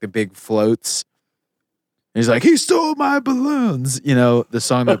had like the big floats. And he's like, he stole my balloons. The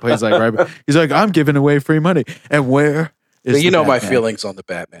song that plays like right. He's like, I'm giving away free money. And where is my feelings on the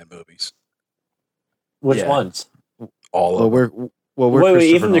Batman movies? Which ones? All of them. Wait,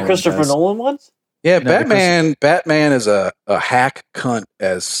 even the Christopher Nolan ones? Yeah, Batman is a hack cunt,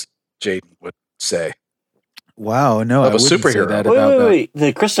 as Jaden would say. Wow, no, of a superhero. Wait,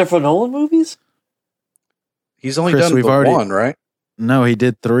 the Christopher Nolan movies? He's only Chris, done we've the already- one, right? No, he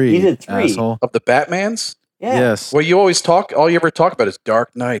did 3. He did 3. Asshole. Of the Batmans? Yeah. Yes. Well, you always talk. All you ever talk about is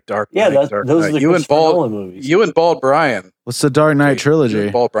Dark Knight, Dark Yeah, Knight, Dark those are Knight. the You and Christopher Nolan movies. You and Bald Brian. What's the Dark Knight You and trilogy?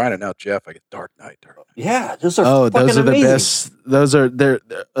 Bald Brian and now Jeff. I get Dark Knight. Dark Knight. Yeah, those are Oh, those are the amazing. best. Those are they're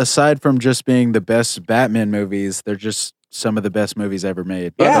aside from just being the best Batman movies, they're just some of the best movies ever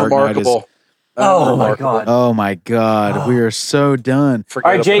made. Yeah. Dark Knight is- Unremarkable. Oh, my Unremarkable. God. oh my God, we are so done. All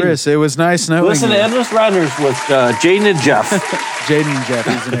right, Forgettable. Jaden. Chris, it was nice knowing Listen you. to Endless Runners with Jaden and Jeff. Jaden and Jeff,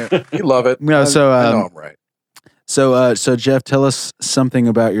 isn't it? You love it. No, I- so, I know um, I'm right. So Jeff, tell us something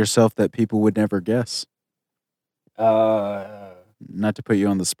about yourself that people would never guess. Not to put you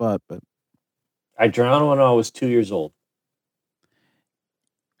on the spot, but I drowned when I was 2 years old.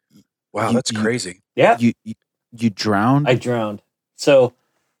 Wow, you- that's you- crazy. Yeah, you drowned. I drowned. So,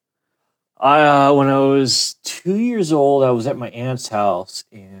 when I was 2 years old, I was at my aunt's house,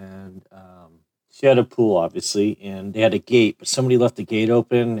 and she had a pool, obviously, and they had a gate, but somebody left the gate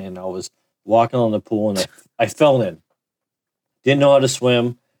open, and I was walking on the pool, and I fell in. Didn't know how to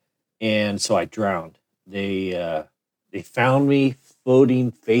swim, and so I drowned. They found me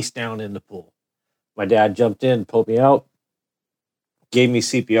floating face down in the pool. My dad jumped in, pulled me out, gave me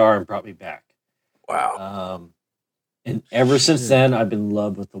CPR, and brought me back. Wow. And ever since then, I've been in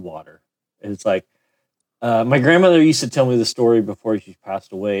love with the water. And it's like, my grandmother used to tell me the story before she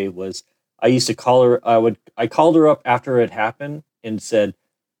passed away. Was I used to call her? I called her up after it happened and said,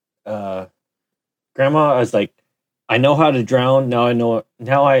 "Grandma," I was like, "I know how to drown. Now I know.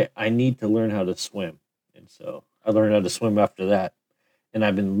 Now I need to learn how to swim." And so I learned how to swim after that. And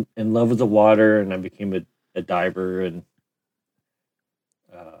I've been in love with the water, and I became a diver. And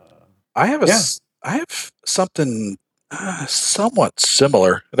I have yeah. I have something somewhat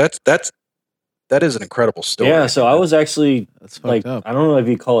similar. That is an incredible story. yeah, so I was actually That's fucked like, up. I don't know if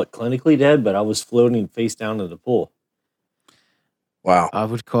you call it clinically dead, but I was floating face down in the pool. Wow. I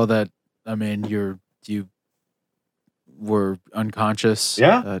would call that. I mean, you were unconscious.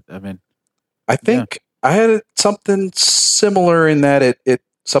 Yeah. I mean, I think I had something similar in that it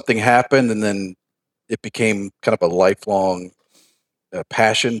something happened and then it became kind of a lifelong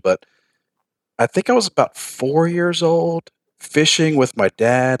passion. But I think I was about 4 years old, fishing with my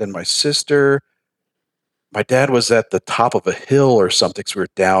dad and my sister. My dad was at the top of a hill or something, so we were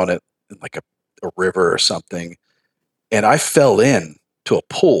down in like a river or something, and I fell in to a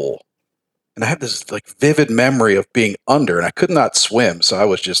pool. And I had this like vivid memory of being under, and I could not swim, so I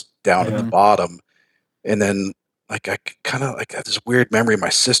was just down at the Mhm. bottom. And then like I kind of like had this weird memory of my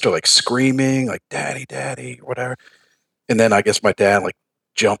sister like screaming, like "Daddy, Daddy," or whatever. And then I guess my dad like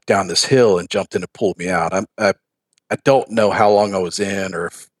jumped down this hill and jumped in and pulled me out. I don't know how long I was in, or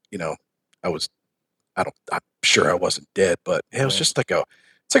if I'm sure I wasn't dead, but it was Right. just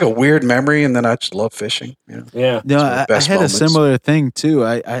it's like a weird memory. And then I just love fishing. Yeah. no, Some of the I best had moments. a similar thing too.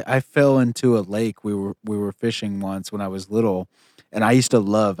 I fell into a lake. We were fishing once when I was little, and I used to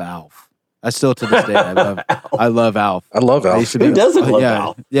love Alf. I still to this day I love Alf. I love I Alf. used to Who doesn't love yeah,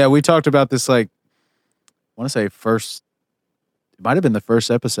 Alf? Yeah, we talked about this like I want to say it might have been the first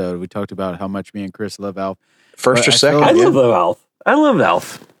episode. We talked about how much me and Chris love Alf. First or I second. feel- I yeah. love Alf. I love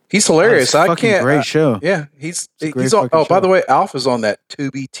Alf. He's hilarious. It's a I fucking can't. great show. Yeah, he's a great he's on. fucking Oh, by show. the way, Alf is on that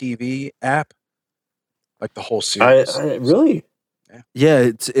Tubi TV app, like the whole series. I really. Yeah,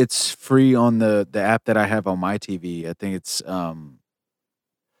 it's free on the app that I have on my TV. I think it's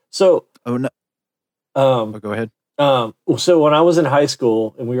So, oh no, um, go ahead. so when I was in high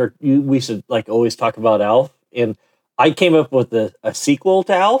school, and we should like always talk about Alf, and I came up with a sequel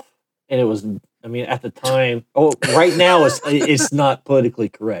to Alf, and it was, I mean, at the time, right now it's not politically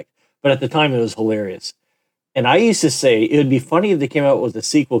correct, but at the time it was hilarious. And I used to say it would be funny if they came out with a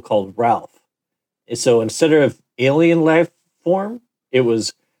sequel called Ralph. And so instead of alien life form, it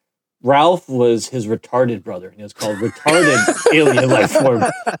was Ralph was his retarded brother, and it was called Retarded Alien Life Form.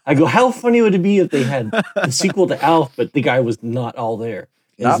 I go, how funny would it be if they had the sequel to Alf, but the guy was not all there?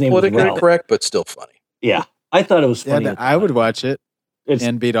 And Not his name was politically Ralph. correct, but still funny. Yeah, I thought it was Yeah, funny. at the I would time. watch it It's,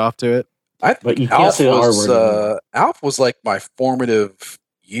 and beat off to it. I But think you can't Alf say the R was word anymore. Alf was like my formative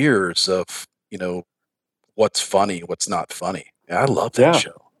years of what's funny, what's not funny. Yeah, I love that Yeah.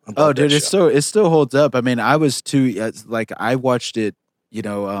 show. I love Oh, that dude, show. it still holds up. I mean, I was too like I watched it,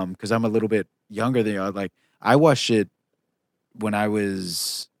 because I'm a little bit younger than you. Like I watched it when I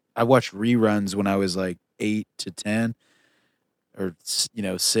watched reruns when I was like 8 to 10, or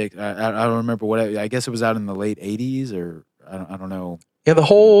 6. I don't remember what. I guess it was out in the late 80s, or I don't know. Yeah, the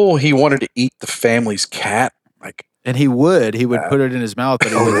whole he wanted to eat the family's cat. Like And he would put it in his mouth, but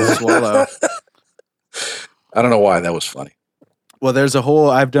he wouldn't swallow. I don't know why that was funny. Well, there's a whole.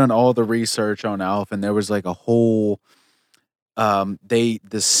 I've done all the research on Alf, and there was like a whole. The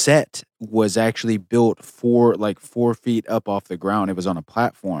set was actually built 4 feet up off the ground. It was on a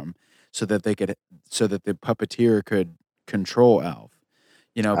platform so that the puppeteer could control Alf.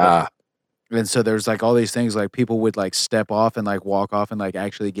 And so there's like all these things, like people would like step off and like walk off and like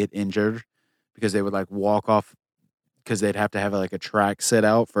actually get injured because they would like walk off because they'd have to have like a track set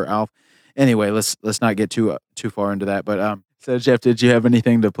out for Alf. Anyway, let's not get too far into that. But so Jeff, did you have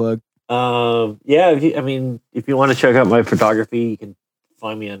anything to plug? Yeah. If you want to check out my photography, you can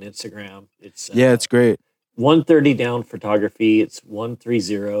find me on Instagram. It's it's great. 130 Down Photography. It's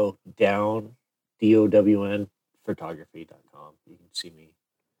 130 down DOWN photography.com. You can see me.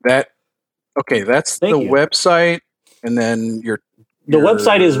 That's Thank the you. website, and then the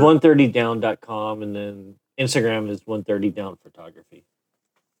website is 130down.com, and then Instagram is 130 Down Photography.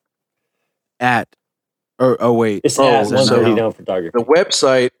 Wait. It's at 130 Down Photography. The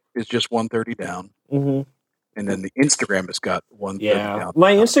website is just 130 Down. Mm-hmm. And then the Instagram has got 130 Down.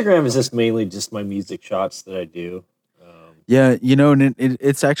 My Instagram is just mainly just my music shots that I do. And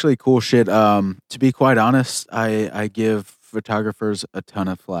it's actually cool shit. To be quite honest, I give photographers a ton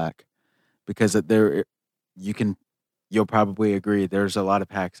of flack because you'll probably agree, there's a lot of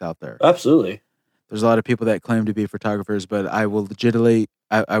hacks out there. Absolutely. There's a lot of people that claim to be photographers, but I will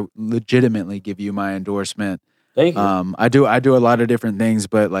legitimately give you my endorsement. Thank you. I do a lot of different things,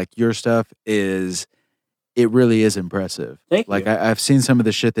 but like your stuff it really is impressive. Thank you. Like I've seen some of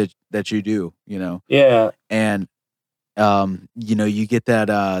the shit that you do, Yeah. And you get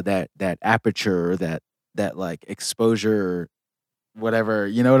that aperture, that like exposure, whatever,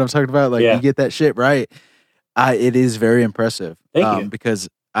 you know what I'm talking about? Like you get that shit right. It is very impressive. Thank you. Because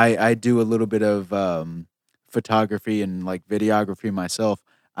I do a little bit of photography and like videography myself.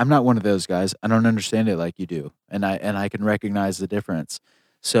 I'm not one of those guys. I don't understand it like you do, and I can recognize the difference.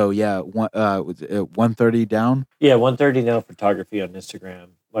 So 130 Down. Yeah, 130 Down Photography on Instagram.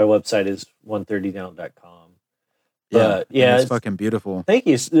 My website is 130down.com. It's fucking beautiful. Thank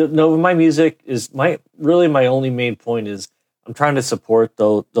you. No, my music is my only main point is I'm trying to support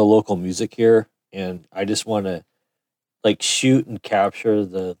the local music here, and I just want to like shoot and capture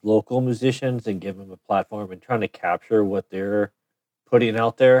the local musicians and give them a platform and trying to capture what they're putting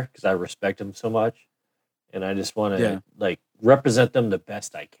out there because I respect them so much, and I just want to like represent them the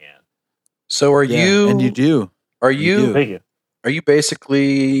best I can. So are you? And you do. Are you? Thank you. Are you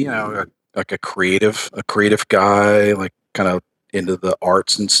basically like a creative guy, like kind of into the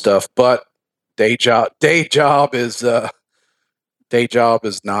arts and stuff, but day job is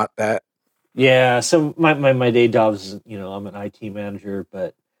not that? Yeah, so my day job is, I'm an IT manager,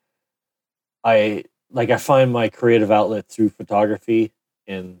 but I find my creative outlet through photography,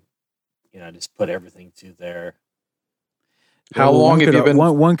 and I just put everything through there. How long have you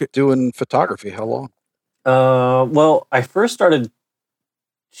been doing photography? How long? Well, I first started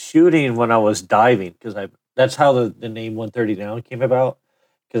shooting when I was diving because that's how the name 130 Down came about,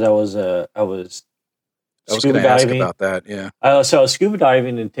 because I was scuba diving. Ask about that, yeah. So I was scuba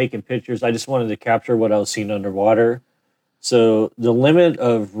diving and taking pictures. I just wanted to capture what I was seeing underwater. So the limit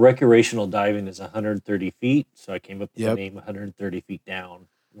of recreational diving is 130 feet. So I came up with the name 130 feet down,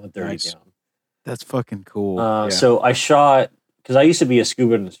 130 down. That's fucking cool. So I shot, because I used to be a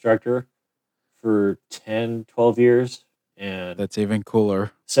scuba instructor for 10, 12 years. And that's even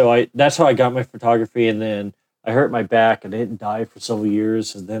cooler. So that's how I got my photography. And then I hurt my back and I didn't dive for several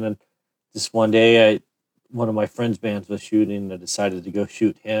years. And then just one day, one of my friend's bands was shooting. I decided to go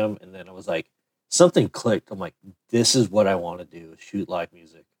shoot him. And then I was like, something clicked. I'm like, this is what I want to do, shoot live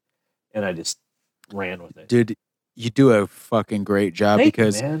music. And I just ran with it. Dude, you do a fucking great job. Thank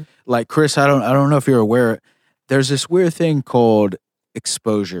because you, man. Like Chris, I don't know if you're aware, there's this weird thing called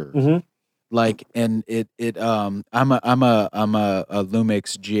exposure. Mm-hmm. Like, and I'm a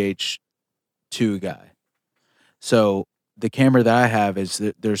Lumix GH2 guy. So the camera that I have is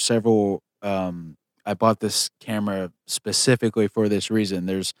that there's several. I bought this camera specifically for this reason.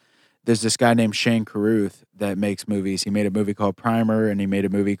 There's this guy named Shane Carruth that makes movies. He made a movie called Primer, and he made a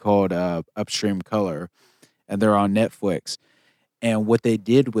movie called Upstream Color, and they're on Netflix. And what they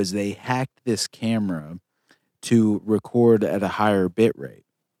did was they hacked this camera to record at a higher bit rate.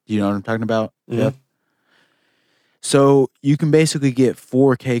 You know what I'm talking about, Jeff? So you can basically get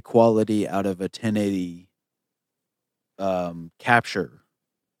 4K quality out of a 1080 capture.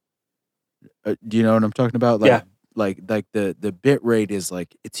 Do you know what I'm talking about? Like the bit rate is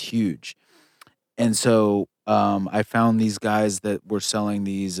like, it's huge. And so I found these guys that were selling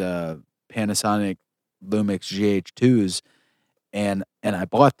these Panasonic Lumix GH2s, and I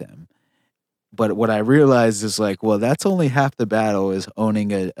bought them. but what I realized is like, well, that's only half the battle is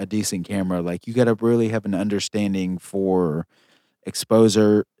owning a decent camera. Like you got to really have an understanding for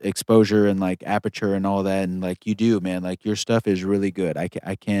exposure and like aperture and all that. And like you do, man, like your stuff is really good. I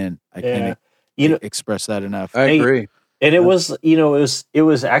can't express that enough. I agree. And it was, it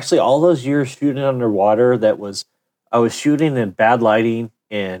was actually all those years shooting underwater I was shooting in bad lighting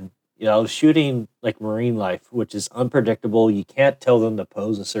and, I was shooting like marine life, which is unpredictable. You can't tell them to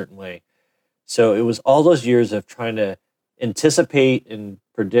pose a certain way. So it was all those years of trying to anticipate and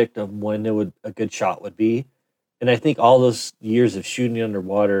predict of when a good shot would be. And I think all those years of shooting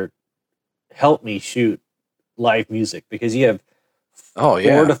underwater helped me shoot live music because you have 4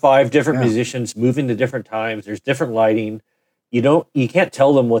 to 5 different musicians moving to different times. There's different lighting. You can't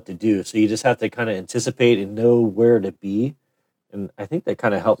tell them what to do. So you just have to kind of anticipate and know where to be. And I think that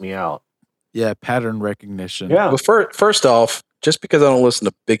kind of helped me out. Yeah, pattern recognition. Yeah. Well, first off, just because I don't listen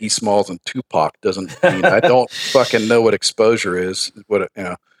to Biggie Smalls and Tupac doesn't mean I don't fucking know what exposure is.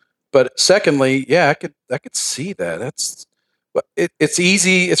 But secondly, I could see that. It's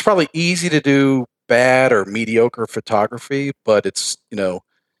easy. It's probably easy to do bad or mediocre photography, but it's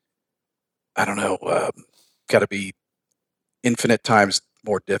I don't know. Got to be infinite times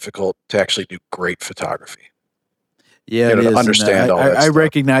more difficult to actually do great photography. Yeah, to understand all that I stuff.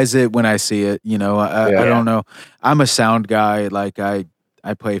 recognize it when I see it. I don't know. I'm a sound guy. Like I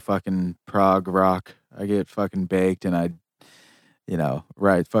play fucking prog rock. I get fucking baked, and I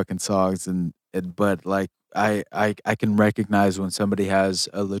write fucking songs, but like I can recognize when somebody has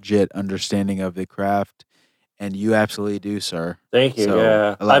a legit understanding of the craft, and you absolutely do, sir. Thank you.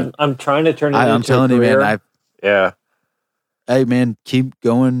 So, like, I'm trying to turn it into I'm telling a career. you, man. Hey, man, keep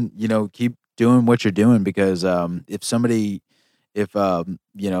going. Keep doing what you're doing because if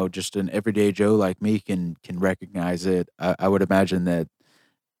just an everyday Joe like me can recognize it, I would imagine that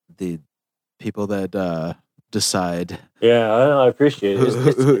the people that decide. Yeah, I appreciate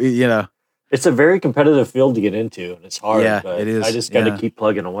it. It's a very competitive field to get into, and it's hard. Yeah, but it is. I just got to keep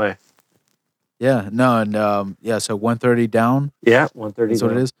plugging away. Yeah, no, and so 130 down. Yeah, 130. That's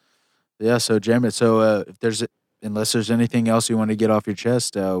what it is. Yeah, so jam it. So unless there's anything else you want to get off your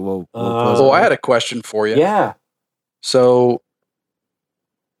chest, we'll close. I had a question for you. Yeah. So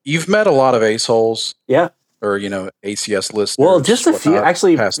you've met a lot of ace-holes. Yeah. Or ACS listeners. Well, just a few.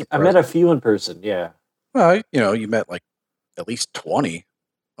 Actually, I met a few in person. Yeah. Well, you met like at least 20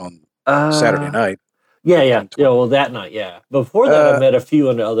 on Saturday night. Yeah. Well, that night, yeah. Before that, I met a few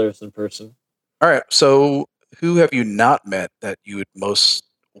others in person. All right. So, who have you not met that you would most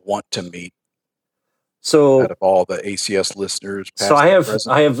want to meet? So, out of all the ACS listeners, so I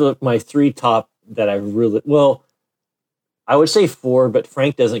have my 3 top that I really I would say 4, but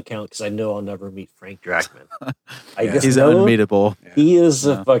Frank doesn't count because I know I'll never meet Frank Drachman. He's unmeetable. He is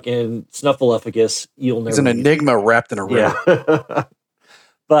a fucking snuffleupagus. You'll never. He's an enigma wrapped in a riddle. Yeah.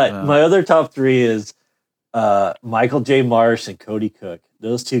 But my other top 3 is Michael J. Marsh and Cody Cook.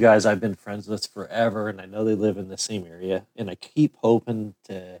 Those 2 guys I've been friends with forever, and I know they live in the same area. And I keep hoping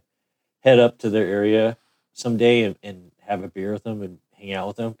to head up to their area someday and have a beer with them and hang out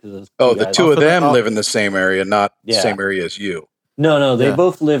with them. The 2 of them live in the same area, not the same area as you. No, they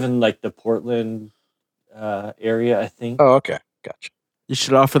both live in like the Portland area, I think. Oh, okay, gotcha. You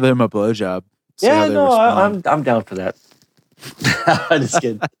should offer them a blowjob. Yeah, no, I'm down for that. I'm just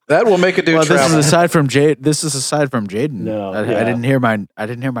kidding. That will make a dude travel. This is aside from Jaden. No, I didn't hear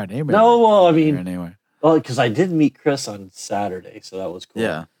my name. No, well, I mean, anyway. Well, because I did meet Chris on Saturday, so that was cool.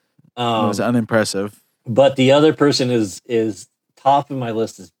 Yeah, it was unimpressive. But the other person is top of my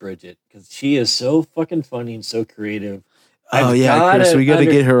list is Bridget because she is so fucking funny and so creative. Chris, we got to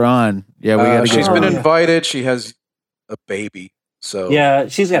get her on. Yeah, we got to. She's been invited. She has a baby. So yeah,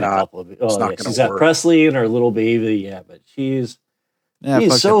 she's got a couple of. She's got Presley and her little baby. Yeah, but she's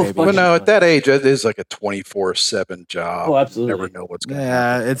so funny. Well, no, at that age, it is like a 24/7 job. Oh, absolutely. You never know what's going to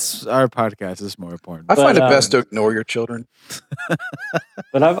happen. Yeah, it's our podcast is more important. I find it best to ignore your children.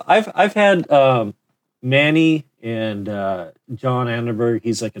 But I've had Manny and John Annenberg.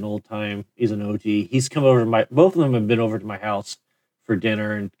 He's like an old time. He's an OG. He's come over to both of them have been over to my house for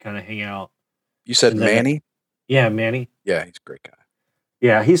dinner and kind of hang out. You said Manny? Yeah, Manny. Yeah, he's a great guy.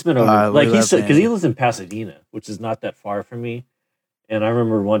 Yeah, he's been over. He said because he lives in Pasadena, which is not that far from me. And I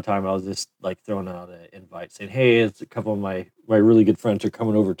remember one time I was just like throwing out an invite saying, "Hey, it's a couple of my really good friends are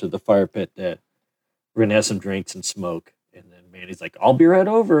coming over to the fire pit that we're gonna have some drinks and smoke." And then Manny's like, "I'll be right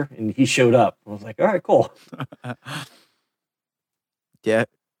over," and he showed up. I was like, "All right, cool." Yeah,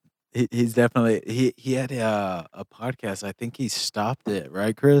 he's definitely he had a podcast. I think he stopped it,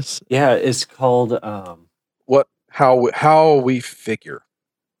 right, Chris? Yeah, it's called How we figure.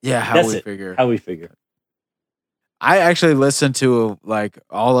 Yeah, How We Figure. How We Figure. I actually listened to like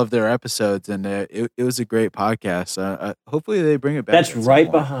all of their episodes, and it was a great podcast. Hopefully, they bring it back. That's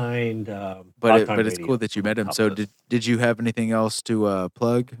right behind. But it's cool that you met him. So did you have anything else to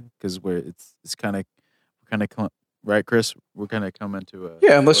plug? Because it's kind of right, Chris. We're kind of coming to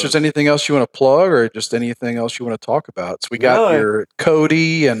unless there's anything else you want to plug or just anything else you want to talk about. So we got your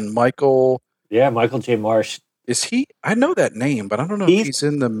Cody and Michael. Yeah, Michael J. Marsh. Is he? I know that name, but I don't know if he's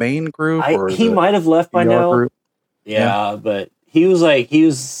in the main group or he might have left by now. Group. Yeah, but he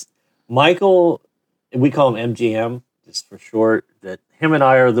was Michael. We call him MGM just for short. That him and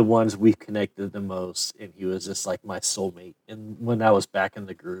I are the ones we connected the most, and he was just like my soulmate. And when I was back in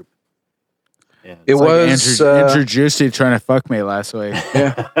the group, it was Andrew Juicy trying to fuck me last week.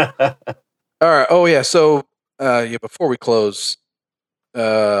 Yeah. All right. Oh yeah. So before we close,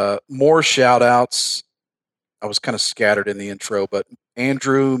 more shout outs. I was kind of scattered in the intro, but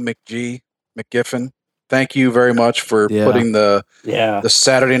Andrew McGiffin. Thank you very much for putting the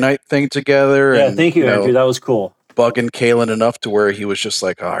Saturday night thing together. Yeah, thank you, Andrew. That was cool. Bugging Kalen enough to where he was just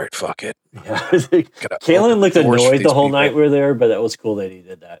like, all right, fuck it. Yeah. Kalen looked annoyed the whole night we were there, but that was cool that he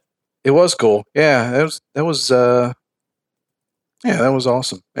did that. It was cool. Yeah, that was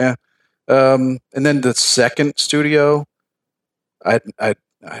awesome. Yeah. And then the second studio, that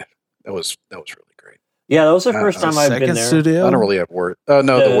was really great. Yeah, that was the first time I've been there. Studio? I don't really have word.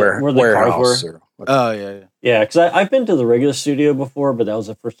 The warehouse. Oh yeah. Yeah, because I've been to the regular studio before, but that was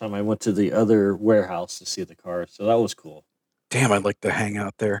the first time I went to the other warehouse to see the cars. So that was cool. Damn, I'd like to hang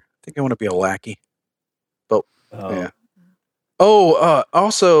out there. I think I want to be a lackey. But yeah. Oh,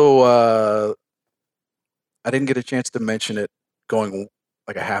 also, I didn't get a chance to mention it going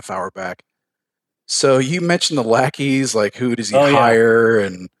like a half hour back. So you mentioned the lackeys, like who does he hire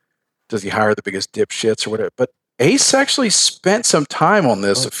and does he hire the biggest dipshits or whatever? But Ace actually spent some time on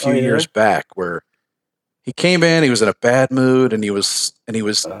this a few years back where he came in, he was in a bad mood, and he was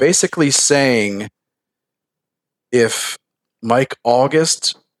basically saying if Mike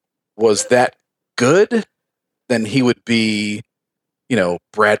August was that good, then he would be,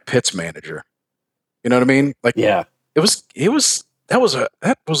 Brad Pitt's manager. You know what I mean? Like, yeah, that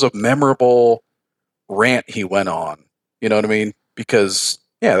was a memorable rant he went on. You know what I mean? Because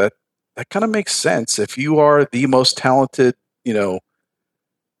that kind of makes sense. If you are the most talented,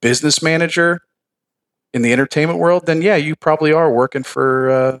 business manager in the entertainment world, then you probably are working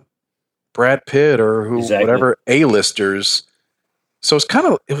for Brad Pitt or whatever A-listers. So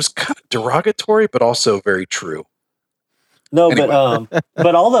it was kind of derogatory, but also very true. No, anyway.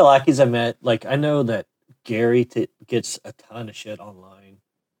 but all the lackeys I met, like I know that Gary gets a ton of shit online.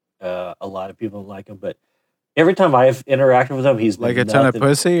 A lot of people like him, but every time I've interacted with him, he's been like a ton of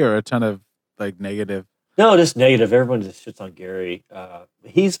pussy or a ton of like negative. No, just negative. Everyone just shits on Gary.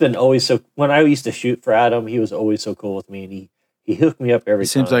 He's been always so. When I used to shoot for Adam, he was always so cool with me, and he hooked me up every time. He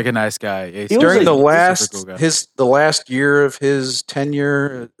seems like a nice guy. During the last year of his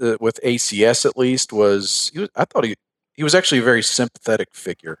tenure with ACS, at least, I thought he was actually a very sympathetic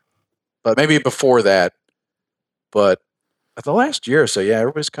figure. But maybe before that, but the last year or so,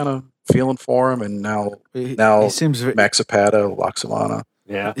 everybody's kind of feeling for him, and now he seems Max Zapata, Loxamana.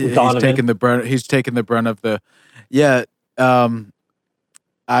 Yeah, he's taking the brunt. He's taking the brunt of the. Yeah,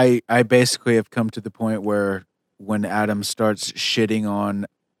 I basically have come to the point where when Adam starts shitting on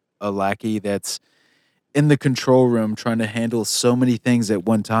a lackey that's in the control room trying to handle so many things at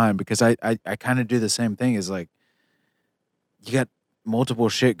one time, because I kind of do the same thing. Is like you got multiple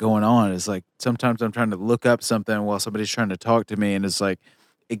shit going on. It's like sometimes I'm trying to look up something while somebody's trying to talk to me, and it's like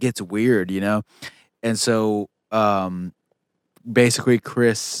it gets weird, And so basically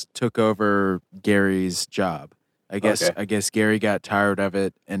Chris took over Gary's job. I guess Gary got tired of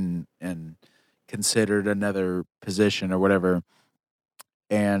it and considered another position or whatever.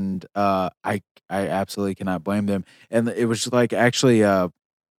 And I absolutely cannot blame them. And it was like actually I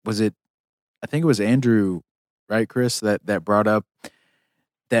think it was Andrew, right, Chris, that brought up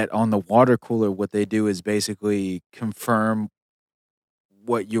that on the water cooler, what they do is basically confirm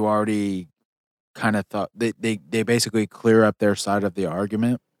what you already kind of thought. They basically clear up their side of the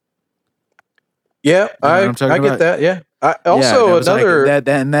argument. Yeah, I get that. Yeah. Another like,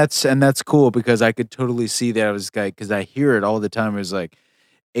 and that's cool because I could totally see that. I was like, because I hear it all the time. It was like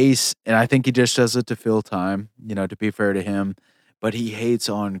Ace, and I think he just does it to fill time. To be fair to him, but he hates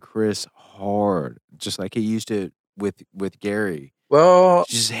on Chris hard, just like he used to with Gary. Well,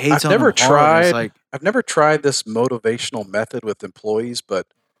 he just hates. I've never tried this motivational method with employees, but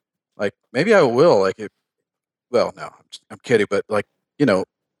like maybe I will. Like it. Well, no, I'm kidding, but like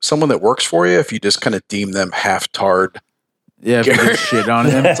someone that works for you, if you just kind of deem them half-tard, Yeah, if you just shit on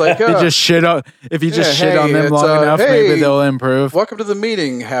him. It's like, if you just shit on them long enough, maybe they'll improve. Welcome to the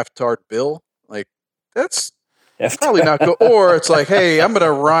meeting, half-tart Bill. Like, that's probably not good. Or it's like, hey, I'm going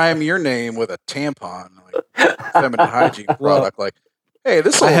to rhyme your name with a tampon, like feminine hygiene product. Like, hey,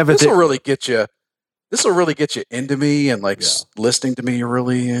 this will really get you. This will really get you into me and listening to me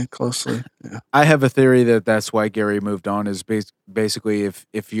really closely. Yeah. I have a theory that's why Gary moved on. Is basically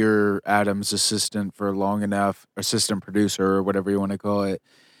if you're Adam's assistant for long enough, assistant producer or whatever you want to call it,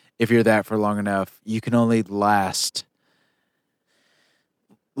 if you're that for long enough, you can only last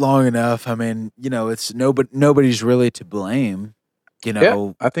long enough. I mean, it's nobody's really to blame.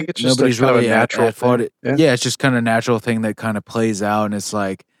 I think it's just nobody's really really a natural thing. Yeah, it's just kind of a natural thing that kind of plays out, and it's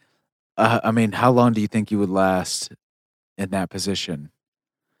like. I mean, how long do you think you would last in that position?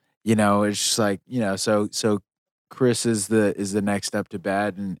 It's just like, so Chris is the next step to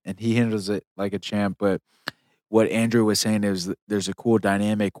bat and he handles it like a champ. But what Andrew was saying is there's a cool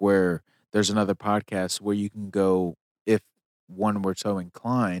dynamic where there's another podcast where you can go, if one were so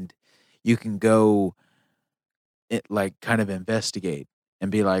inclined, you can go kind of investigate and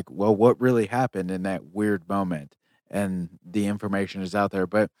be like, well, what really happened in that weird moment? And the information is out there,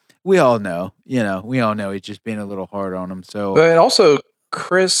 but we all know, he's just being a little hard on him. So, but also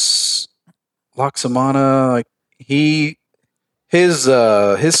Chris Laxamana, his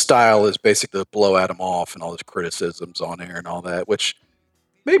style is basically to blow Adam off and all his criticisms on air and all that, which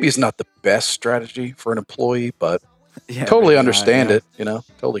maybe is not the best strategy for an employee, but totally understand it.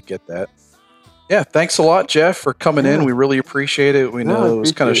 Totally get that. Yeah, thanks a lot, Jeff, for coming in. We really appreciate it. We know it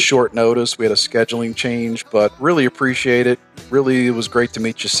was kind of short notice. We had a scheduling change, but really appreciate it. Really, it was great to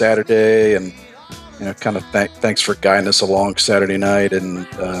meet you Saturday, and kind of thanks for guiding us along Saturday night, and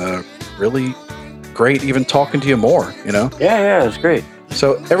really great even talking to you more. Yeah, it was great.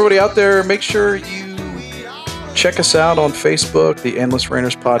 So everybody out there, make sure you check us out on Facebook, the Endless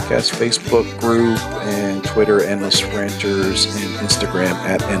Ranters Podcast Facebook group, and Twitter, Endless Ranters, and Instagram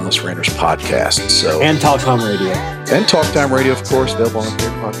at Endless Ranters Podcast. And Talk Time Radio. And Talk Time Radio, of course, available on their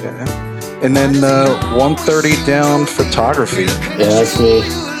podcast. And then 130 Down Photography. Yeah, that's me.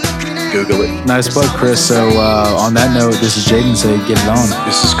 Google it. Nice plug, Chris. So on that note, this is Jaden. Say, get it on.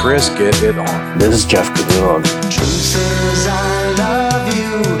 This is Chris. Get it on. This is Jeff. Get it on.